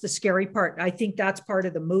that's the scary part. I think that's part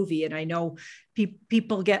of the movie. And I know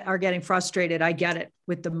people are getting frustrated. I get it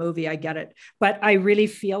with the movie. I get it. But I really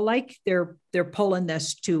feel like they're pulling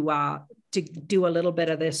this to do a little bit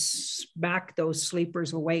of this, smack those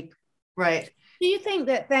sleepers awake. Right. Do you think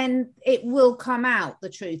that then it will come out, the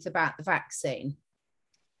truth about the vaccine?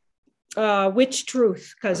 Which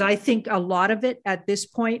truth? Because I think a lot of it at this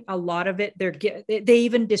point, there's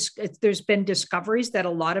been discoveries that a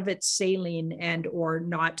lot of it's saline and or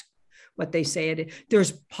not what they say it is.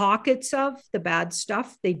 There's pockets of the bad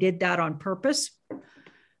stuff. They did that on purpose.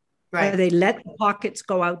 Right. They let the pockets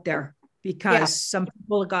go out there because some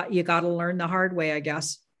people you got to learn the hard way, I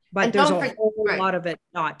guess. But there's a whole lot of it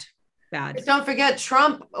not. bad. But don't forget,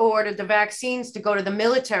 Trump ordered the vaccines to go to the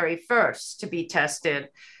military first to be tested.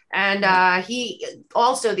 And he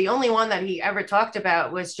also, the only one that he ever talked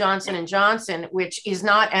about was Johnson and Johnson, which is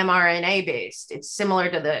not mRNA based. It's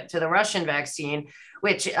similar to the Russian vaccine,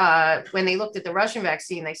 which when they looked at the Russian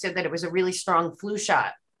vaccine, they said that it was a really strong flu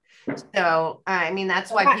shot. So, I mean,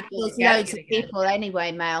 that's why people kills loads of people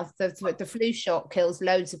anyway, Mel. The flu shot kills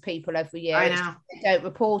loads of people every year. I know. They don't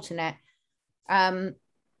report on it.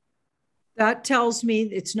 That tells me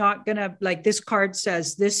it's not going to, like this card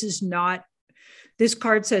says, this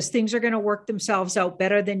card says things are going to work themselves out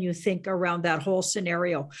better than you think around that whole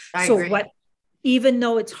scenario. I agree. Even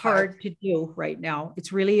though it's hard to do right now,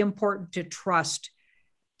 it's really important to trust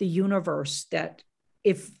the universe that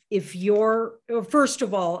if you're, first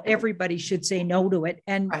of all, everybody should say no to it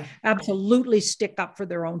and absolutely stick up for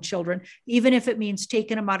their own children, even if it means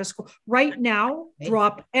taking them out of school. Right now,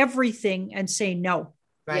 drop everything and say no.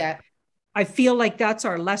 Right. Yeah. I feel like that's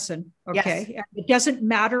our lesson. Okay. Yes. It doesn't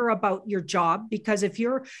matter about your job, because if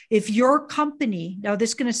your company, now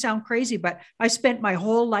this is going to sound crazy, but I spent my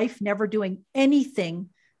whole life never doing anything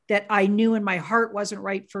that I knew in my heart wasn't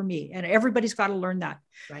right for me. And everybody's got to learn that.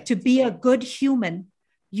 Right. To be a good human,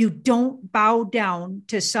 you don't bow down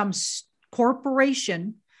to some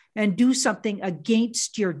corporation and do something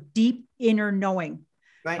against your deep inner knowing.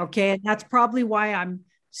 Right. Okay. And that's probably why I'm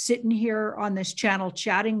sitting here on this channel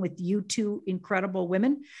chatting with you two incredible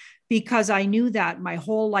women, because I knew that my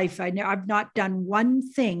whole life. I've not done one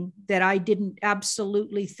thing that I didn't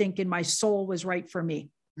absolutely think in my soul was right for me.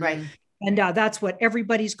 Right. And that's what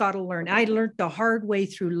everybody's got to learn. I learned the hard way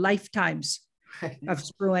through lifetimes of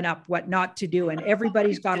screwing up what not to do. And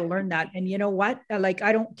everybody's got to learn that. And you know what? Like,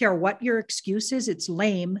 I don't care what your excuse is. It's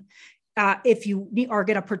lame. If you are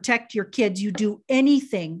going to protect your kids, you do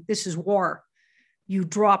anything. This is war. You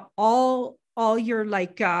drop all your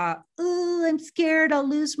like, oh, I'm scared I'll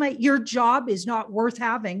lose your job is not worth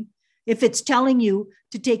having if it's telling you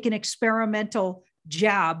to take an experimental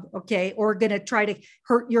jab, okay, or going to try to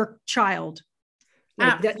hurt your child.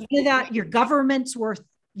 Like that your government's worth,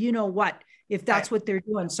 you know what, if that's what they're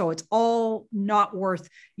doing. So it's all not worth.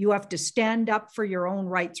 You have to stand up for your own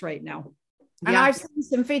rights right now. And I've seen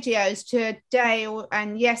some videos today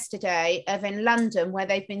and yesterday of in London where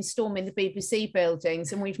they've been storming the BBC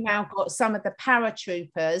buildings, and we've now got some of the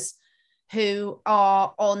paratroopers who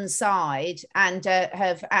are on side and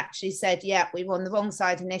have actually said, yeah, we were on the wrong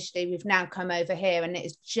side initially. We've now come over here, and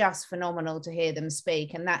it's just phenomenal to hear them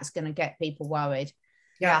speak, and that's going to get people worried.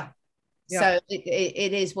 Yeah. So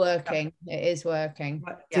it is working. Yeah. It is working.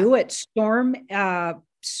 Do it. Storm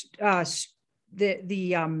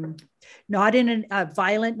not in a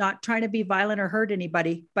violent, not trying to be violent or hurt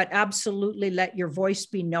anybody, but absolutely let your voice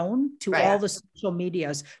be known to all the social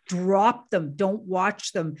medias. Drop them. Don't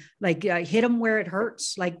watch them. Like hit them where it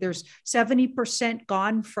hurts. Like there's 70%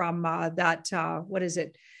 gone from that. What is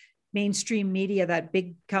it? Mainstream media, that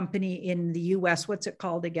big company in the US. What's it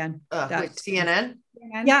called again? CNN?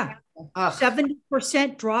 Yeah.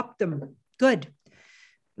 70% dropped them. Good.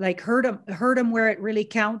 Like hurt them where it really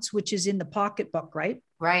counts, which is in the pocketbook, right?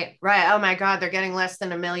 Right. Oh my God, they're getting less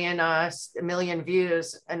than a million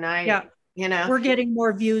views a night. Yeah, we're getting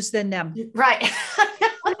more views than them. Right.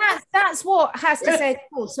 And that's what has to say.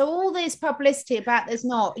 So all this publicity about there's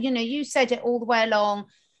not, you said it all the way along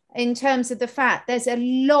in terms of the fact there's a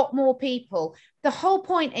lot more people. The whole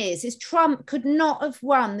point is Trump could not have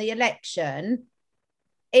won the election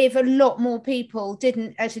if a lot more people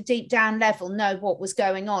didn't at a deep down level know what was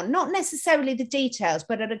going on, not necessarily the details,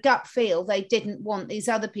 but at a gut feel, they didn't want these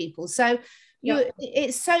other people. So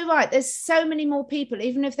it's so right. There's so many more people,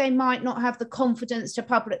 even if they might not have the confidence to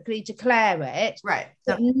publicly declare it,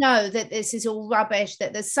 that know that this is all rubbish,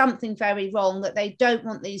 that there's something very wrong, that they don't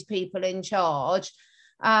want these people in charge.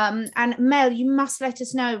 And Mel, you must let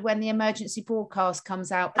us know when the emergency broadcast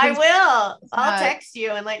comes out. Please. I will. I'll text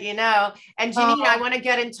you and let you know. And Janine, I want to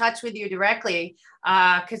get in touch with you directly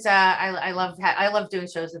because I love doing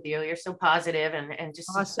shows with you. You're so positive and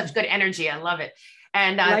just such good energy. I love it.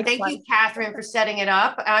 And thank you, Katherine, for setting it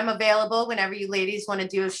up. I'm available whenever you ladies want to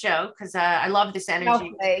do a show because I love this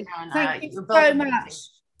energy. Thank you so much.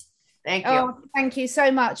 Thank you. Thank you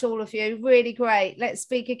so much, all of you. Really great. Let's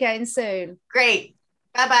speak again soon. Great.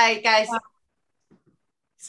 Bye-bye, guys.